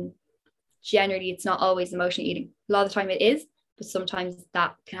deficit. And generally it's not always emotional eating. A lot of the time it is, but sometimes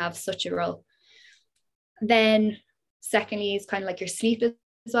that can have such a role. Then secondly is kind of like your sleep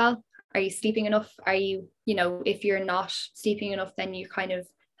as well. Are you sleeping enough? Are you, if you're not sleeping enough, then you kind of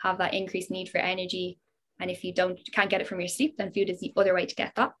have that increased need for energy. And if you can't get it from your sleep, then food is the other way to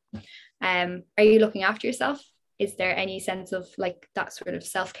get that. Are you looking after yourself? Is there any sense of like that sort of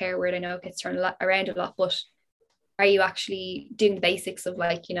self-care word? I know it gets turned around a lot, but are you actually doing the basics of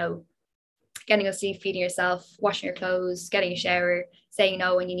like, getting a sleep, feeding yourself, washing your clothes, getting a shower, saying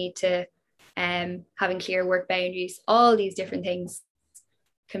no when you need to, having clear work boundaries? All these different things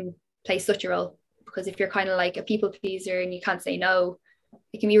can play such a role, because if you're kind of like a people pleaser and you can't say no,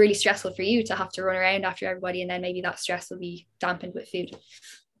 it can be really stressful for you to have to run around after everybody, and then maybe that stress will be dampened with food.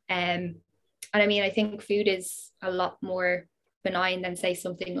 And I mean, I think food is a lot more benign than say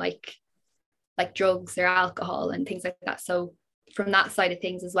something like drugs or alcohol and things like that. So from that side of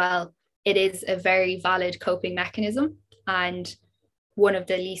things as well, it is a very valid coping mechanism, and one of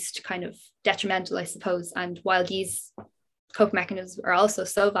the least kind of detrimental, I suppose. And while these coping mechanisms are also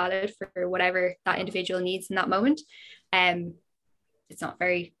so valid for whatever that individual needs in that moment, it's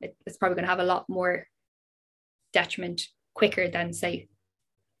probably going to have a lot more detriment quicker than say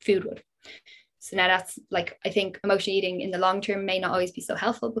food would. So now that's like, I think emotional eating in the long term may not always be so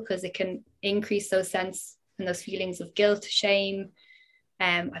helpful, because it can increase those sense and those feelings of guilt, shame.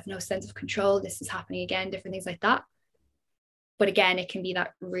 I have no sense of control. This is happening again, different things like that. But again, it can be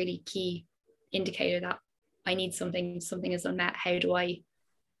that really key indicator that I need something is unmet.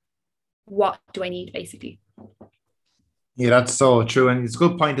 What do I need basically? Yeah, that's so true. And it's a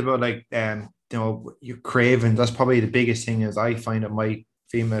good point about like, your craving. That's probably the biggest thing is I find that my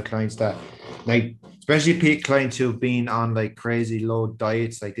female clients that like, especially clients who've been on like crazy low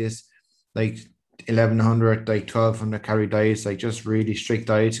diets like this, like 1100, like 1200 calorie diets, like just really strict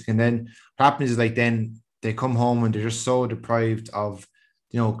diets. And then what happens is like, then they come home and they're just so deprived of,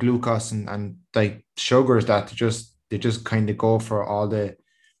 glucose and like sugars that they just kind of go for all the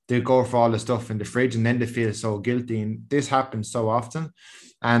stuff in the fridge, and then they feel so guilty. And this happens so often.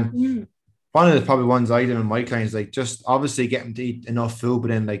 And one of the probably ones I do in my clients, like just obviously get them to eat enough food, but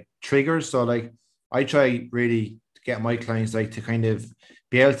then like triggers. So like I try really to get my clients like to kind of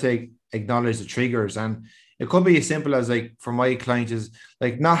be able to acknowledge the triggers. And it could be as simple as like for my clients is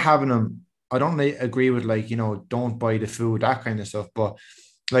like not having them. I don't agree with like, don't buy the food, that kind of stuff. But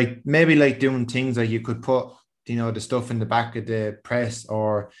like maybe like doing things like you could put, the stuff in the back of the press,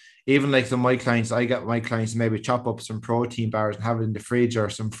 or even like some of I get my clients maybe chop up some protein bars and have it in the fridge, or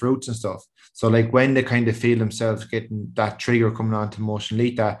some fruits and stuff. So like when they kind of feel themselves getting that trigger coming on to emotional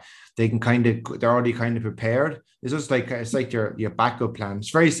eat, that they can they're already kind of prepared. It's just like, it's like your backup plan.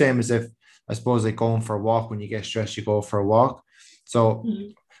 It's very same as if, I suppose, like going for a walk. When you get stressed, you go for a walk. So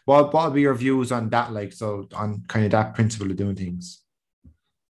what would be your views on that? Like, so on kind of that principle of doing things?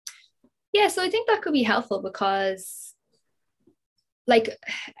 Yeah, so I think that could be helpful, because like,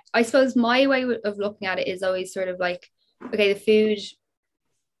 I suppose my way of looking at it is always sort of like, okay, the food,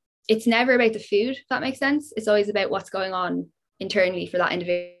 it's never about the food, if that makes sense. It's always about what's going on internally for that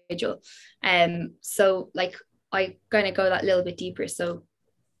individual. So like I kind of go that little bit deeper. So,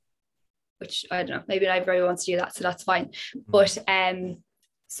 which I don't know, maybe not everybody wants to do that, so that's fine. But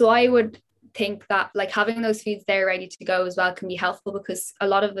so I would think that like having those foods there ready to go as well can be helpful, because a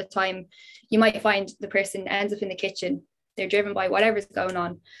lot of the time you might find the person ends up in the kitchen, they're driven by whatever's going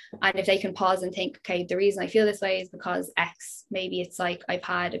on, and if they can pause and think, okay, the reason I feel this way is because X. Maybe it's like I've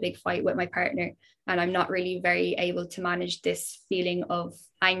had a big fight with my partner and I'm not really very able to manage this feeling of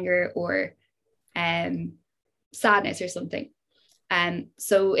anger or sadness or something.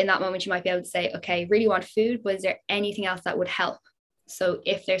 So in that moment you might be able to say, okay, really want food, but is there anything else that would help? So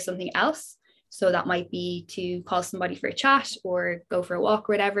if there's something else, so that might be to call somebody for a chat or go for a walk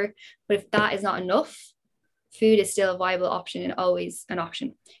or whatever. But if that is not enough, food is still a viable option and always an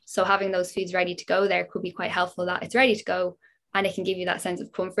option. So having those foods ready to go there could be quite helpful, that it's ready to go and it can give you that sense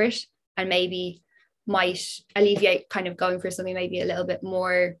of comfort, and maybe might alleviate kind of going for something maybe a little bit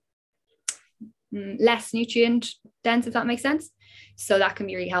more less nutrient dense, if that makes sense. So that can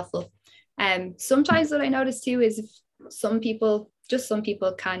be really helpful. Sometimes what I notice too is if some people just some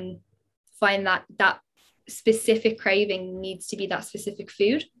people can find that specific craving needs to be that specific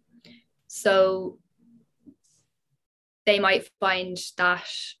food. So they might find that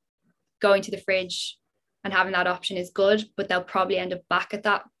going to the fridge and having that option is good, but they'll probably end up back at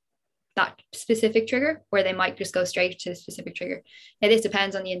that specific trigger, or they might just go straight to the specific trigger. Now, this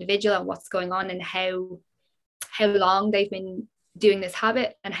depends on the individual and what's going on and how long they've been doing this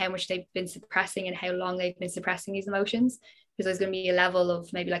habit and how much they've been suppressing and how long they've been suppressing these emotions, because there's going to be a level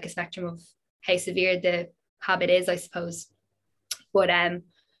of maybe like a spectrum of how severe the habit is, I suppose. But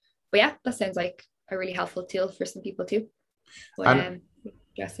yeah, that sounds like a really helpful tool for some people too. But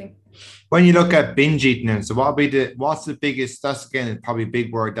interesting. When you look at binge eating, and so what's the biggest? That's again probably a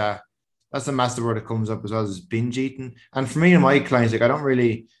big word, that's a massive word that comes up as well, as binge eating. And for me and my clients, like I don't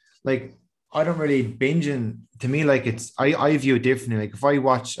really binging. To me, like I view it differently. Like if I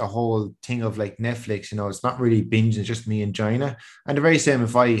watch a whole thing of like Netflix, it's not really binging, it's just me enjoying it. And the very same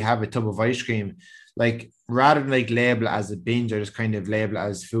if I have a tub of ice cream, like rather than like label it as a binge, I just kind of label it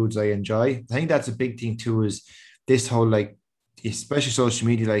as foods I enjoy. I think that's a big thing too, is this whole like, especially social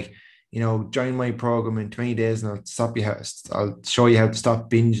media, like, join my program in 20 days and I'll show you how to stop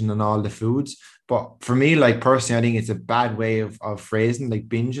binging on all the foods. But for me, like personally, I think it's a bad way of phrasing like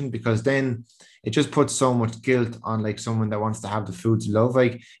binging, because then it just puts so much guilt on like someone that wants to have the foods you love.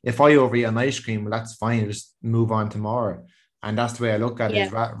 Like if I overeat an ice cream, well, that's fine. I'll just move on tomorrow. And that's the way I look at it,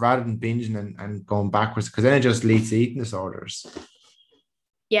 is rather than binging and going backwards, because then it just leads to eating disorders.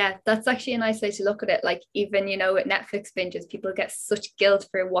 Yeah, that's actually a nice way to look at it. Like even, with Netflix binges, people get such guilt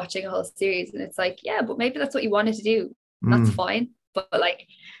for watching a whole series. And it's like, yeah, but maybe that's what you wanted to do. That's fine. But like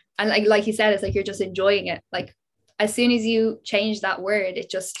you said, it's like you're just enjoying it. Like as soon as you change that word,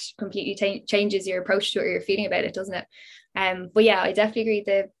 it just completely changes your approach to it or your feeling about it, doesn't it? But yeah, I definitely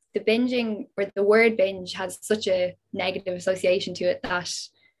agree. The binging, or the word binge, has such a negative association to it that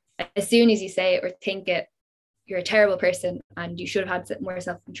as soon as you say it or think it, you're a terrible person and you should have had more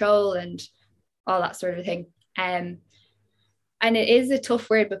self-control and all that sort of thing. And it is a tough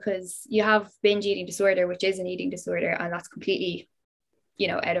word, because you have binge eating disorder, which is an eating disorder, and that's completely,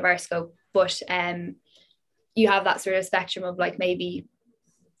 out of our scope. But you have that sort of spectrum of like, maybe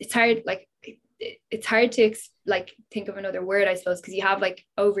it's hard to like think of another word, I suppose, because you have like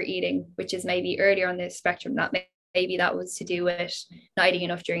overeating, which is maybe earlier on the spectrum, that maybe that was to do with not eating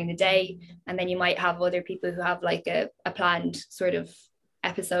enough during the day. And then you might have other people who have like a planned sort of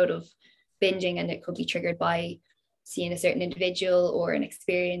episode of binging, and it could be triggered by seeing a certain individual or an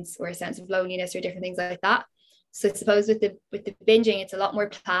experience or a sense of loneliness or different things like that. So I suppose with the binging, it's a lot more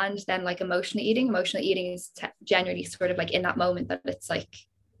planned than like emotional eating. Emotional eating is generally sort of like in that moment that it's like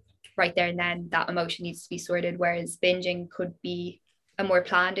right there and then that emotion needs to be sorted, whereas binging could be a more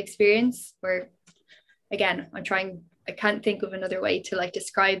planned experience where, again, I can't think of another way to like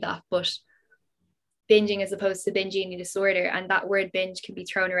describe that, but binging as opposed to binge eating disorder, and that word binge can be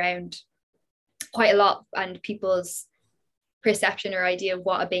thrown around quite a lot, and people's perception or idea of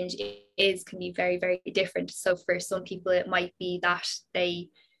what a binge is can be very, very different. So for some people, it might be that they,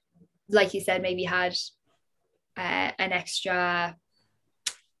 like you said, maybe had an extra,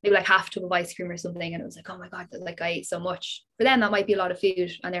 maybe like half a tub of ice cream or something, and it was like, oh my God, like I ate so much. For them, that might be a lot of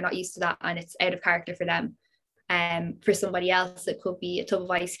food and they're not used to that, and it's out of character for them. For somebody else, it could be a tub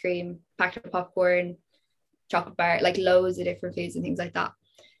of ice cream, packet of popcorn, chocolate bar, like loads of different foods and things like that.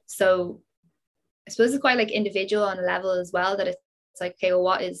 So I suppose it's quite like individual on a level as well, that it's like, okay, well,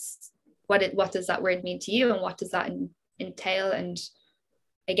 what does that word mean to you, and what does that entail? And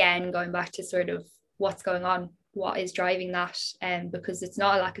again, going back to sort of what's going on, what is driving that, because it's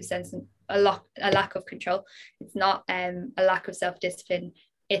not a lack of sense, a lack of control, it's not a lack of self-discipline,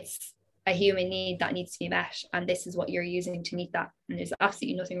 it's a human need that needs to be met, and this is what you're using to meet that, and there's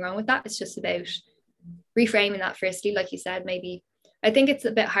absolutely nothing wrong with that. It's just about reframing that firstly, like you said. Maybe I think it's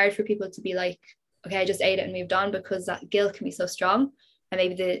a bit hard for people to be like, okay, I just ate it and moved on, because that guilt can be so strong, and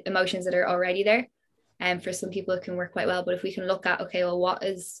maybe the emotions that are already there, and for some people it can work quite well. But if we can look at, okay, well, what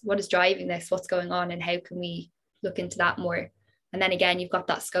is driving this, what's going on, and how can we look into that more? And then again, you've got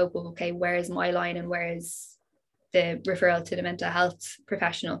that scope of, okay, where is my line and where is the referral to the mental health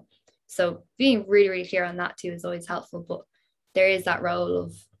professional? So being really, really clear on that too is always helpful. But there is that role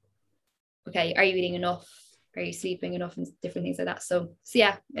of, okay, are you eating enough? Are you sleeping enough? And different things like that. So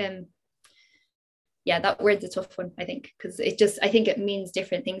yeah, that word's a tough one, I think, because I think it means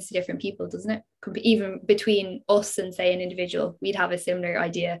different things to different people, doesn't it? Even between us and say an individual, we'd have a similar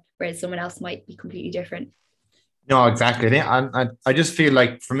idea, whereas someone else might be completely different. No, exactly. I just feel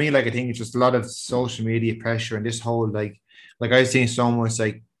like, for me, like, I think it's just a lot of social media pressure, and this whole like I've seen so much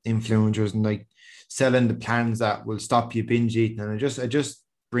like influencers and like selling the plans that will stop you binge eating, and it just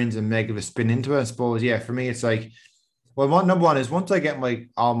brings a negative spin into it, I suppose. Yeah, for me, it's like, well, number one is once I get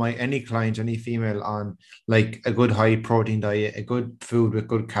any client, any female on like a good high protein diet, a good food with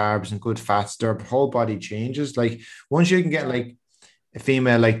good carbs and good fats, their whole body changes. Like once you can get like a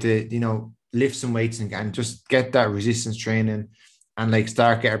female like to, lift some weights and just get that resistance training and like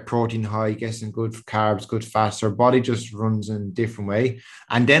start get a protein high, get some good carbs, good fats, their body just runs in a different way.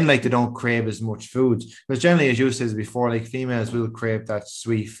 And then like they don't crave as much foods. Because generally, as you said before, like females will crave that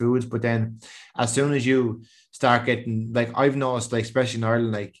sweet foods, but then as soon as you start getting, like I've noticed, like especially in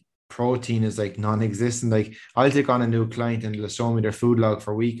Ireland, like protein is like non-existent. Like I'll take on a new client and they'll show me their food log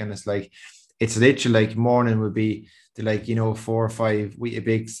for a week, and it's literally like morning will be the 4 or 5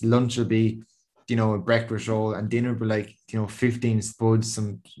 Weetabix, lunch will be a breakfast roll, and dinner will be like 15 spuds,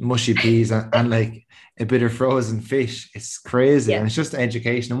 some mushy peas and like a bit of frozen fish. It's crazy. And it's just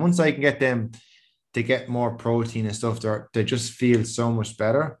education, and once I can get them to get more protein and stuff, they just feel so much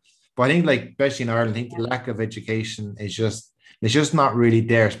better. But I think, like, especially in Ireland, I think the lack of education is just not really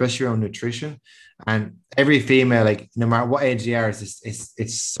there, especially around nutrition. And every female, like no matter what age they are,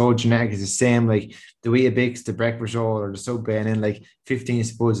 it's so genetic. It's the same. Like the Weetabix, the breakfast roll, or the sub and then like 15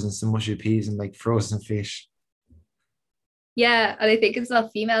 spuds and some mushy peas and like frozen fish. Yeah, and I think as well,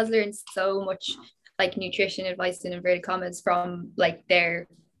 females learn so much like nutrition advice in inverted commas from like their,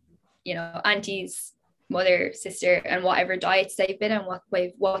 aunties, mother, sister, and whatever diets they've been and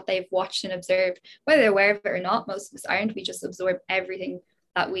what they've watched and observed, whether they're aware of it or not. Most of us aren't. We just absorb everything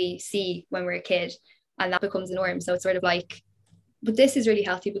that we see when we're a kid, and that becomes the norm. So it's sort of like, but this is really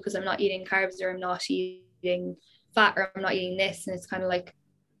healthy because I'm not eating carbs, or I'm not eating fat, or I'm not eating this. And it's kind of like,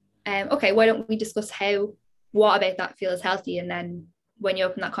 okay, why don't we discuss what about that feels healthy? And then when you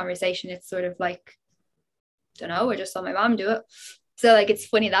open that conversation, it's sort of like, don't know, I just saw my mom do it. So like, it's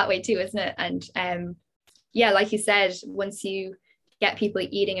funny that way too, isn't it? And yeah, like you said, once you get people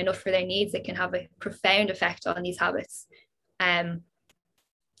eating enough for their needs, it can have a profound effect on these habits.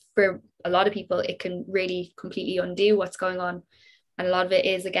 For a lot of people, it can really completely undo what's going on. And a lot of it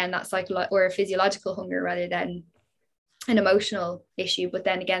is, again, that psychological or physiological hunger rather than an emotional issue. But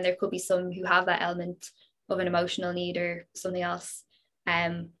then again, there could be some who have that element of an emotional need or something else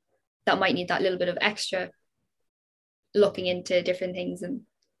that might need that little bit of extra looking into different things and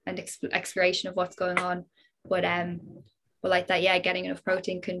exploration of what's going on. But like that, yeah, getting enough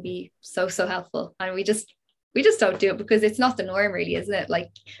protein can be so helpful. And we just don't do it because it's not the norm, really, isn't it?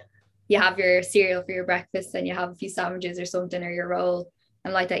 Like you have your cereal for your breakfast and you have a few sandwiches or something, or your roll,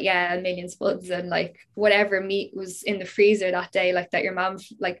 and like that, yeah, a million spuds and like whatever meat was in the freezer that day, like that your mom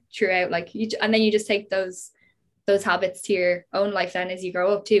like threw out, like and then you just take those habits to your own life then as you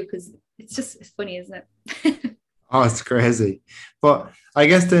grow up too, because it's funny, isn't it? Oh, it's crazy. But I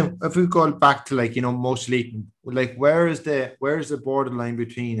guess then if we go back to like, emotional eating, like where is the borderline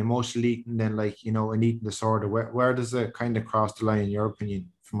between emotional eating and like, an eating disorder? Where does it kind of cross the line in your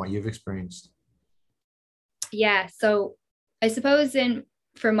opinion from what you've experienced? Yeah. So I suppose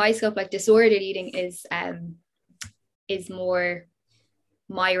for my scope, like disordered eating is more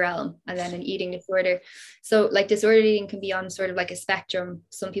my realm, and then an eating disorder. So like disordered eating can be on sort of like a spectrum.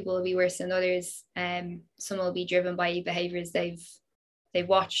 Some people will be worse than others. Some will be driven by behaviors they've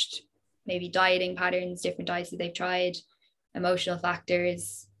watched, maybe dieting patterns, different diets that they've tried, emotional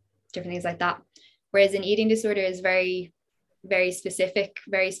factors, different things like that. Whereas an eating disorder is very, very specific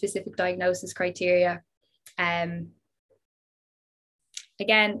diagnosis criteria.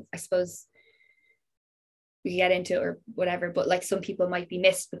 Again, I suppose we get into it or whatever, but like some people might be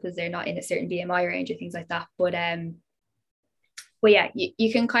missed because they're not in a certain BMI range or things like that. But yeah,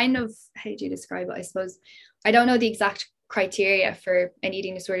 you can kind of, how do you describe it? I suppose I don't know the exact criteria for an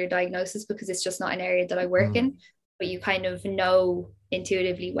eating disorder diagnosis because it's just not an area that I work in, but you kind of know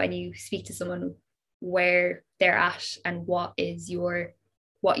intuitively when you speak to someone where they're at and what your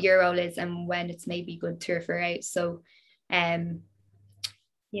role is and when it's maybe good to refer out. So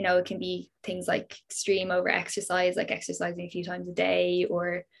it can be things like extreme over exercise, like exercising a few times a day,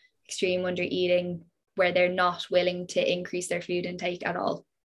 or extreme under eating where they're not willing to increase their food intake at all,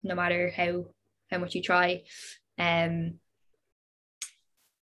 no matter how much you try. So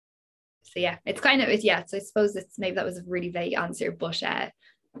yeah, it's kind of, so I suppose maybe that was a really vague answer, but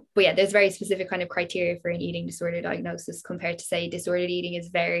yeah, there's very specific kind of criteria for an eating disorder diagnosis compared to, say, disordered eating is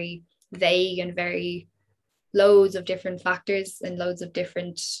very vague and very loads of different factors and loads of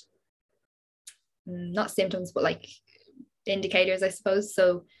different, not symptoms, but like indicators, I suppose.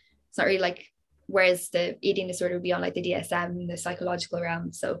 So it's not really like, whereas the eating disorder would be on like the DSM, the psychological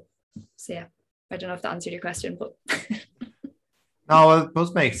realm. So yeah, I don't know if that answered your question, but No, it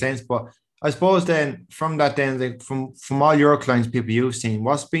does make sense. But I suppose then from that, then like from all your clients, people you've seen,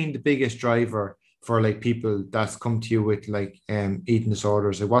 what's been the biggest driver for like people that's come to you with like eating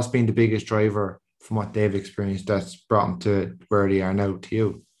disorders? Like what's been the biggest driver from what they've experienced that's brought them to where they are now to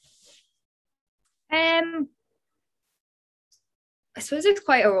you? Um, I suppose there's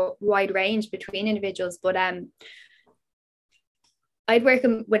quite a wide range between individuals, but I'd work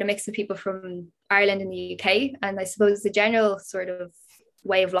with a mix of people from Ireland and the UK, and I suppose the general sort of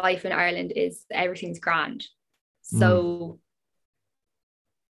way of life in Ireland is everything's grand. Mm. So,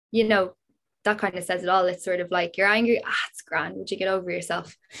 that kind of says it all. It's sort of like you're angry, it's grand. Would you get over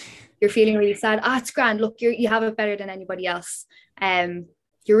yourself? You're feeling really sad, it's grand. Look, you have it better than anybody else.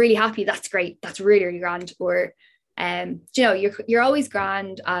 You're really happy, that's great. That's really, really grand. Or you're always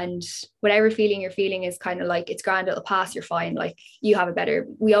grand, and whatever feeling you're feeling is kind of like it's grand, it'll pass, you're fine, like you have it better.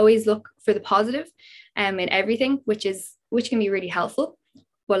 We always look for the positive in everything, which can be really helpful,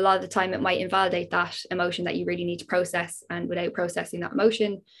 but a lot of the time it might invalidate that emotion that you really need to process, and without processing that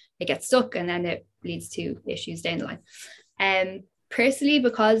emotion it gets stuck, and then it leads to issues down the line. Personally,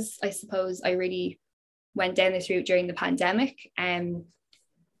 because I suppose I really went down this route during the pandemic, the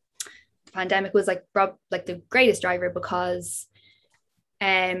pandemic was like the greatest driver, because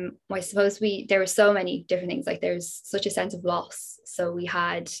I suppose there were so many different things. Like there's such a sense of loss. So we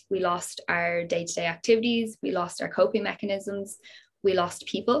lost our day-to-day activities, we lost our coping mechanisms, we lost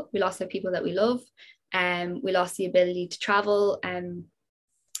people, the people that we love, we lost the ability to travel,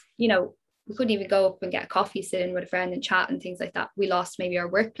 we couldn't even go up and get a coffee, sit in with a friend and chat and things like that. We lost maybe our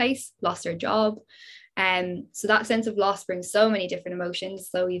workplace, lost our job. So that sense of loss brings so many different emotions.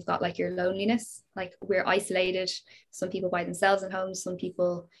 So you've got like your loneliness, like we're isolated, some people by themselves at home, some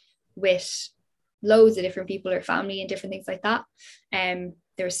people with loads of different people or family and different things like that.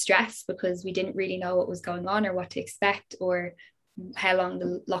 There was stress because we didn't really know what was going on or what to expect, or how long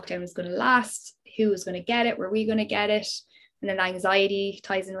the lockdown was going to last, who was going to get it, were we going to get it? And then anxiety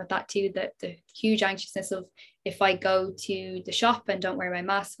ties in with that too, that the huge anxiousness of, if I go to the shop and don't wear my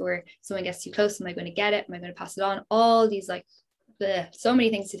mask, or someone gets too close, am I going to get it? Am I going to pass it on? All these so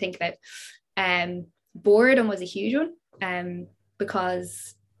many things to think about. Boredom was a huge one,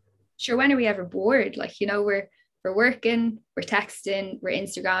 because sure, when are we ever bored? Like, we're working, we're texting, we're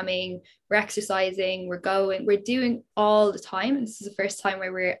Instagramming, we're exercising, we're doing all the time. And this is the first time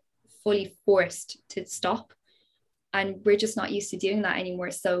where we're fully forced to stop. And we're just not used to doing that anymore.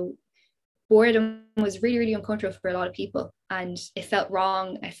 So boredom was really, really uncomfortable for a lot of people. And it felt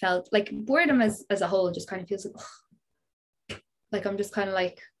wrong. I felt like boredom as a whole just kind of feels like I'm just kind of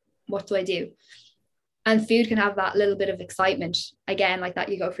like, what do I do? And food can have that little bit of excitement. Again, like that,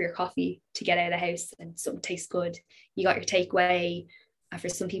 you go for your coffee to get out of the house and something tastes good. You got your takeaway. And for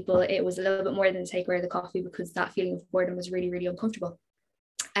some people, it was a little bit more than the takeaway of the coffee, because that feeling of boredom was really, really uncomfortable.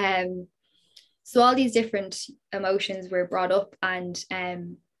 So all these different emotions were brought up, and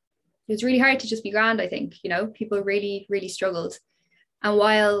it was really hard to just be grand, I think. People really, really struggled. And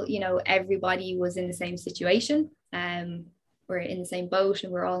while, everybody was in the same situation, we're in the same boat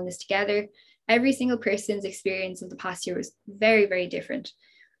and we're all in this together, every single person's experience of the past year was very, very different.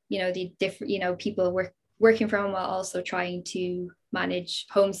 The different, people were working from home while also trying to manage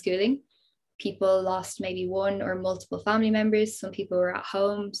homeschooling. People lost maybe one or multiple family members. Some people were at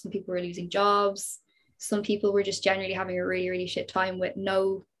home. Some people were losing jobs. Some people were just generally having a really, really shit time with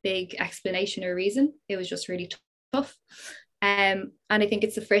no big explanation or reason. It was just really tough. And I think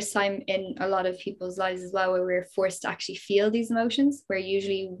it's the first time in a lot of people's lives as well where we're forced to actually feel these emotions, where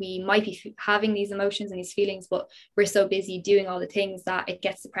usually we might be having these emotions and these feelings, but we're so busy doing all the things that it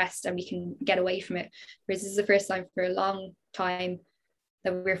gets suppressed and we can get away from it. Whereas this is the first time for a long time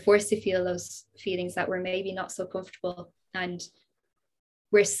that we're forced to feel those feelings that we're maybe not so comfortable. And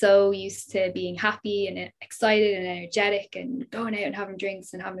we're so used to being happy and excited and energetic and going out and having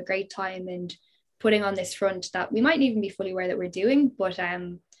drinks and having a great time and putting on this front that we mightn't even be fully aware that we're doing. But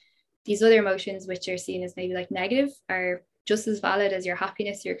these other emotions, which are seen as maybe like negative, are just as valid as your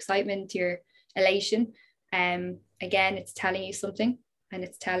happiness, your excitement, your elation. Again, it's telling you something, and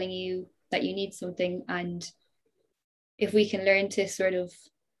it's telling you that you need something. And if we can learn to sort of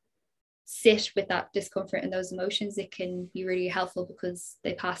sit with that discomfort and those emotions, it can be really helpful because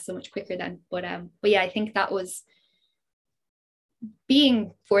they pass so much quicker then. But yeah, I think that was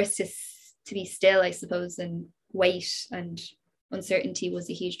being forced to be still, I suppose, and wait and uncertainty was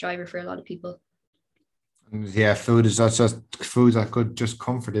a huge driver for a lot of people. Yeah, food's that good, just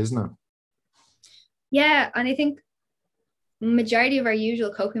comfort, isn't it? Yeah, and I think majority of our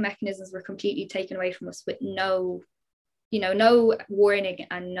usual coping mechanisms were completely taken away from us with no warning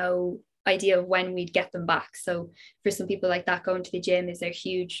and no idea of when we'd get them back. So for some people like that, going to the gym is a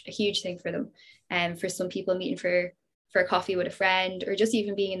huge thing for them. And for some people, meeting for a coffee with a friend, or just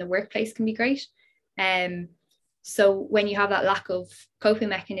even being in the workplace can be great. So when you have that lack of coping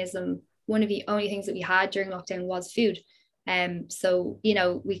mechanism, one of the only things that we had during lockdown was food. So, you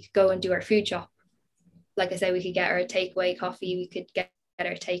know, we could go and do our food shop. Like I said, we could get our takeaway coffee, we could get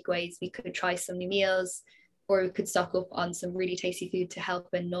our takeaways, we could try some new meals, or we could stock up on some really tasty food to help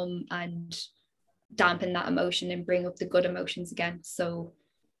and numb and dampen that emotion and bring up the good emotions again. So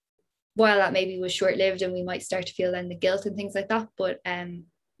while that maybe was short-lived and we might start to feel then the guilt and things like that, but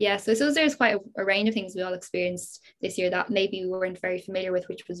yeah, so there's quite a range of things we all experienced this year that maybe we weren't very familiar with,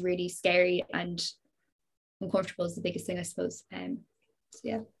 which was really scary and uncomfortable is the biggest thing, I suppose. So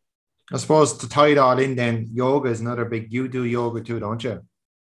yeah. I suppose to tie it all in, then yoga is another big. You do yoga too, don't you?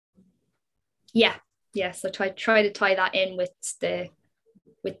 Yeah. So try to tie that in with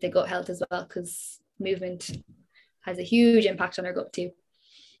the gut health as well, because movement has a huge impact on our gut too.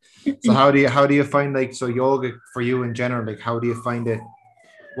 So how do you find, like, so yoga for you in general, like how do you find it?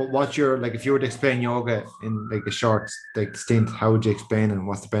 What's your, like, if you were to explain yoga in like a short like stint, how would you explain it, and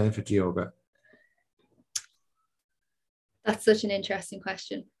what's the benefit to yoga? That's such an interesting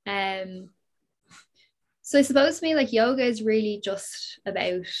question. So I suppose to me, like, yoga is really just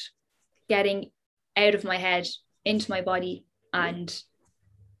about getting out of my head into my body and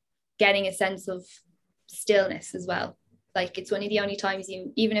getting a sense of stillness as well. Like, it's one of the only times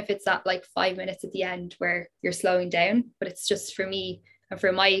even if it's that like 5 minutes at the end where you're slowing down, but it's just for me and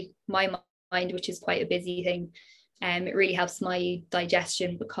for my mind, which is quite a busy thing. It really helps my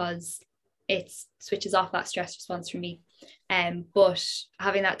digestion because it switches off that stress response for me. But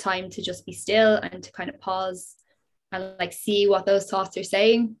having that time to just be still and to kind of pause and like see what those thoughts are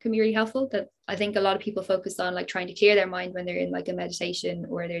saying can be really helpful. That I think a lot of people focus on like trying to clear their mind when they're in like a meditation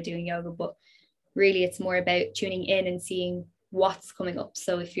or they're doing yoga, but really it's more about tuning in and seeing what's coming up.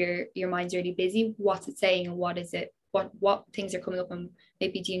 So if your mind's really busy, what's it saying and what is it, what things are coming up, and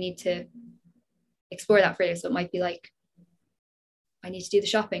maybe do you need to explore that further? So it might be like, I need to do the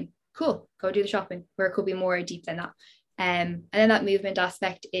shopping. Cool, go do the shopping. Or it could be more deep than that. And then that movement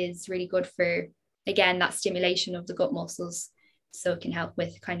aspect is really good for, again, that stimulation of the gut muscles. So it can help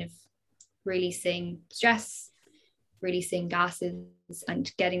with kind of releasing stress, releasing gases,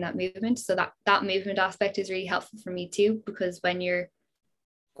 and getting that movement. So that movement aspect is really helpful for me too, because when you're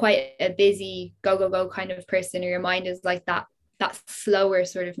quite a busy go kind of person, or your mind is like that slower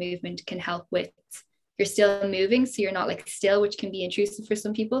sort of movement can help with, you're still moving, so you're not like still, which can be intrusive for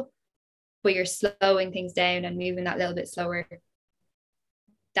some people, but you're slowing things down and moving that little bit slower.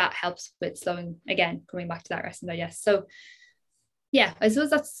 That helps with slowing, again, coming back to that rest and digest. So yeah, I suppose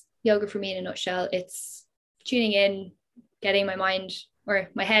that's yoga for me in a nutshell. It's tuning in, getting my mind or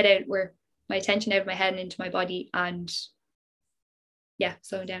my head out, or my attention out of my head and into my body, and yeah,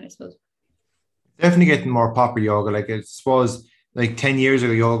 slowing down, I suppose. Definitely getting more popular yoga. Like, I suppose like 10 years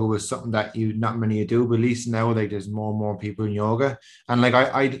ago, yoga was something that not many do, but at least now, like, there's more and more people in yoga. And like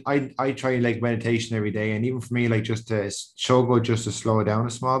I try like meditation every day, and even for me, like, just to yoga, just to slow it down a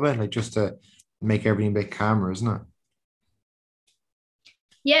small bit, like just to make everything a bit calmer, isn't it?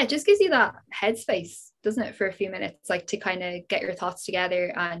 Yeah, it just gives you that headspace, doesn't it, for a few minutes, like to kind of get your thoughts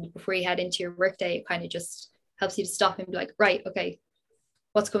together. And before you head into your workday, it kind of just helps you to stop and be like, right, okay,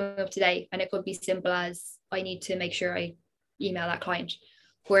 what's coming up today? And it could be simple as, I need to make sure I email that client.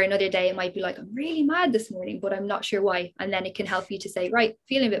 Or another day it might be like, I'm really mad this morning, but I'm not sure why. And then it can help you to say, right,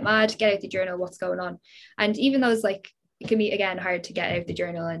 feeling a bit mad, get out the journal, what's going on. And even though it's like, it can be, again, hard to get out the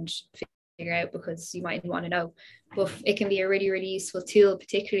journal and figure out because you might want to know, but it can be a really, really useful tool,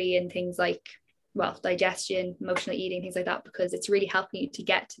 particularly in things like, well, digestion, emotional eating, things like that, because it's really helping you to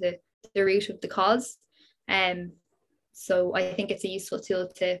get to the root of the cause. So I think it's a useful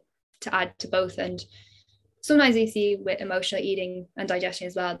tool to add to both. And sometimes you see with emotional eating and digestion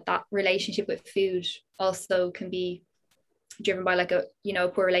as well, that relationship with food also can be driven by like a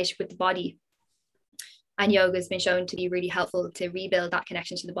poor relationship with the body. And yoga has been shown to be really helpful to rebuild that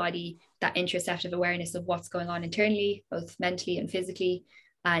connection to the body, that interoceptive awareness of what's going on internally, both mentally and physically,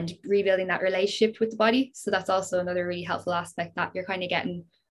 and rebuilding that relationship with the body. So that's also another really helpful aspect, that you're kind of getting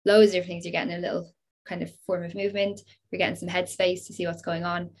loads of different things. You're getting a little kind of form of movement, you're getting some headspace to see what's going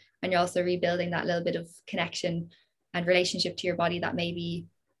on, and you're also rebuilding that little bit of connection and relationship to your body that may be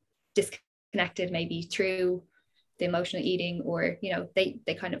disconnected, maybe through the emotional eating, or they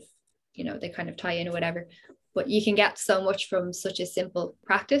kind of tie in or whatever. But you can get so much from such a simple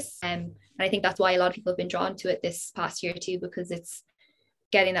practice, and I think that's why a lot of people have been drawn to it this past year too, because it's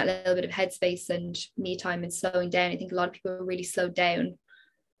getting that little bit of headspace and me time and slowing down. I think a lot of people are really slowed down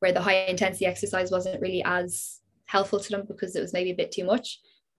where the high intensity exercise wasn't really as helpful to them because it was maybe a bit too much.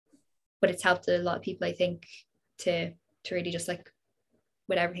 But it's helped a lot of people, I think, to really just like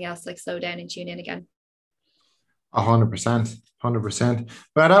with everything else, like slow down and tune in again. 100%.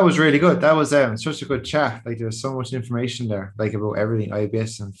 But that was really good. That was such a good chat. Like there was so much information there, like about everything,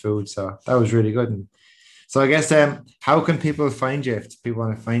 IBS and food. So that was really good. And so I guess how can people find you if people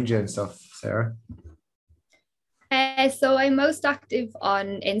want to find you and stuff, Sarah? So I'm most active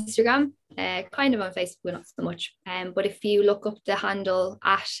on Instagram, kind of on Facebook, but not so much. But if you look up the handle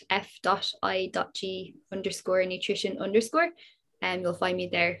at f.i.g_nutrition_, you'll find me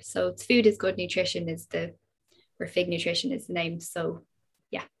there. So it's Food is Good Nutrition is or FIG Nutrition is the name. So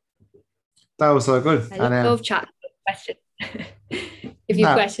yeah. That was so good. I love chatting questions. If you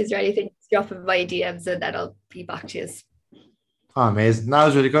have questions or anything, drop them by DMs and then I'll be back to you. Oh, amazing. That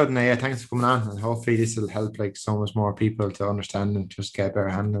was really good. And yeah, thanks for coming on. And hopefully this will help like so much more people to understand and just get a better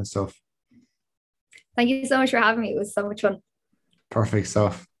handle and stuff. Thank you so much for having me. It was so much fun. Perfect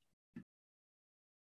stuff.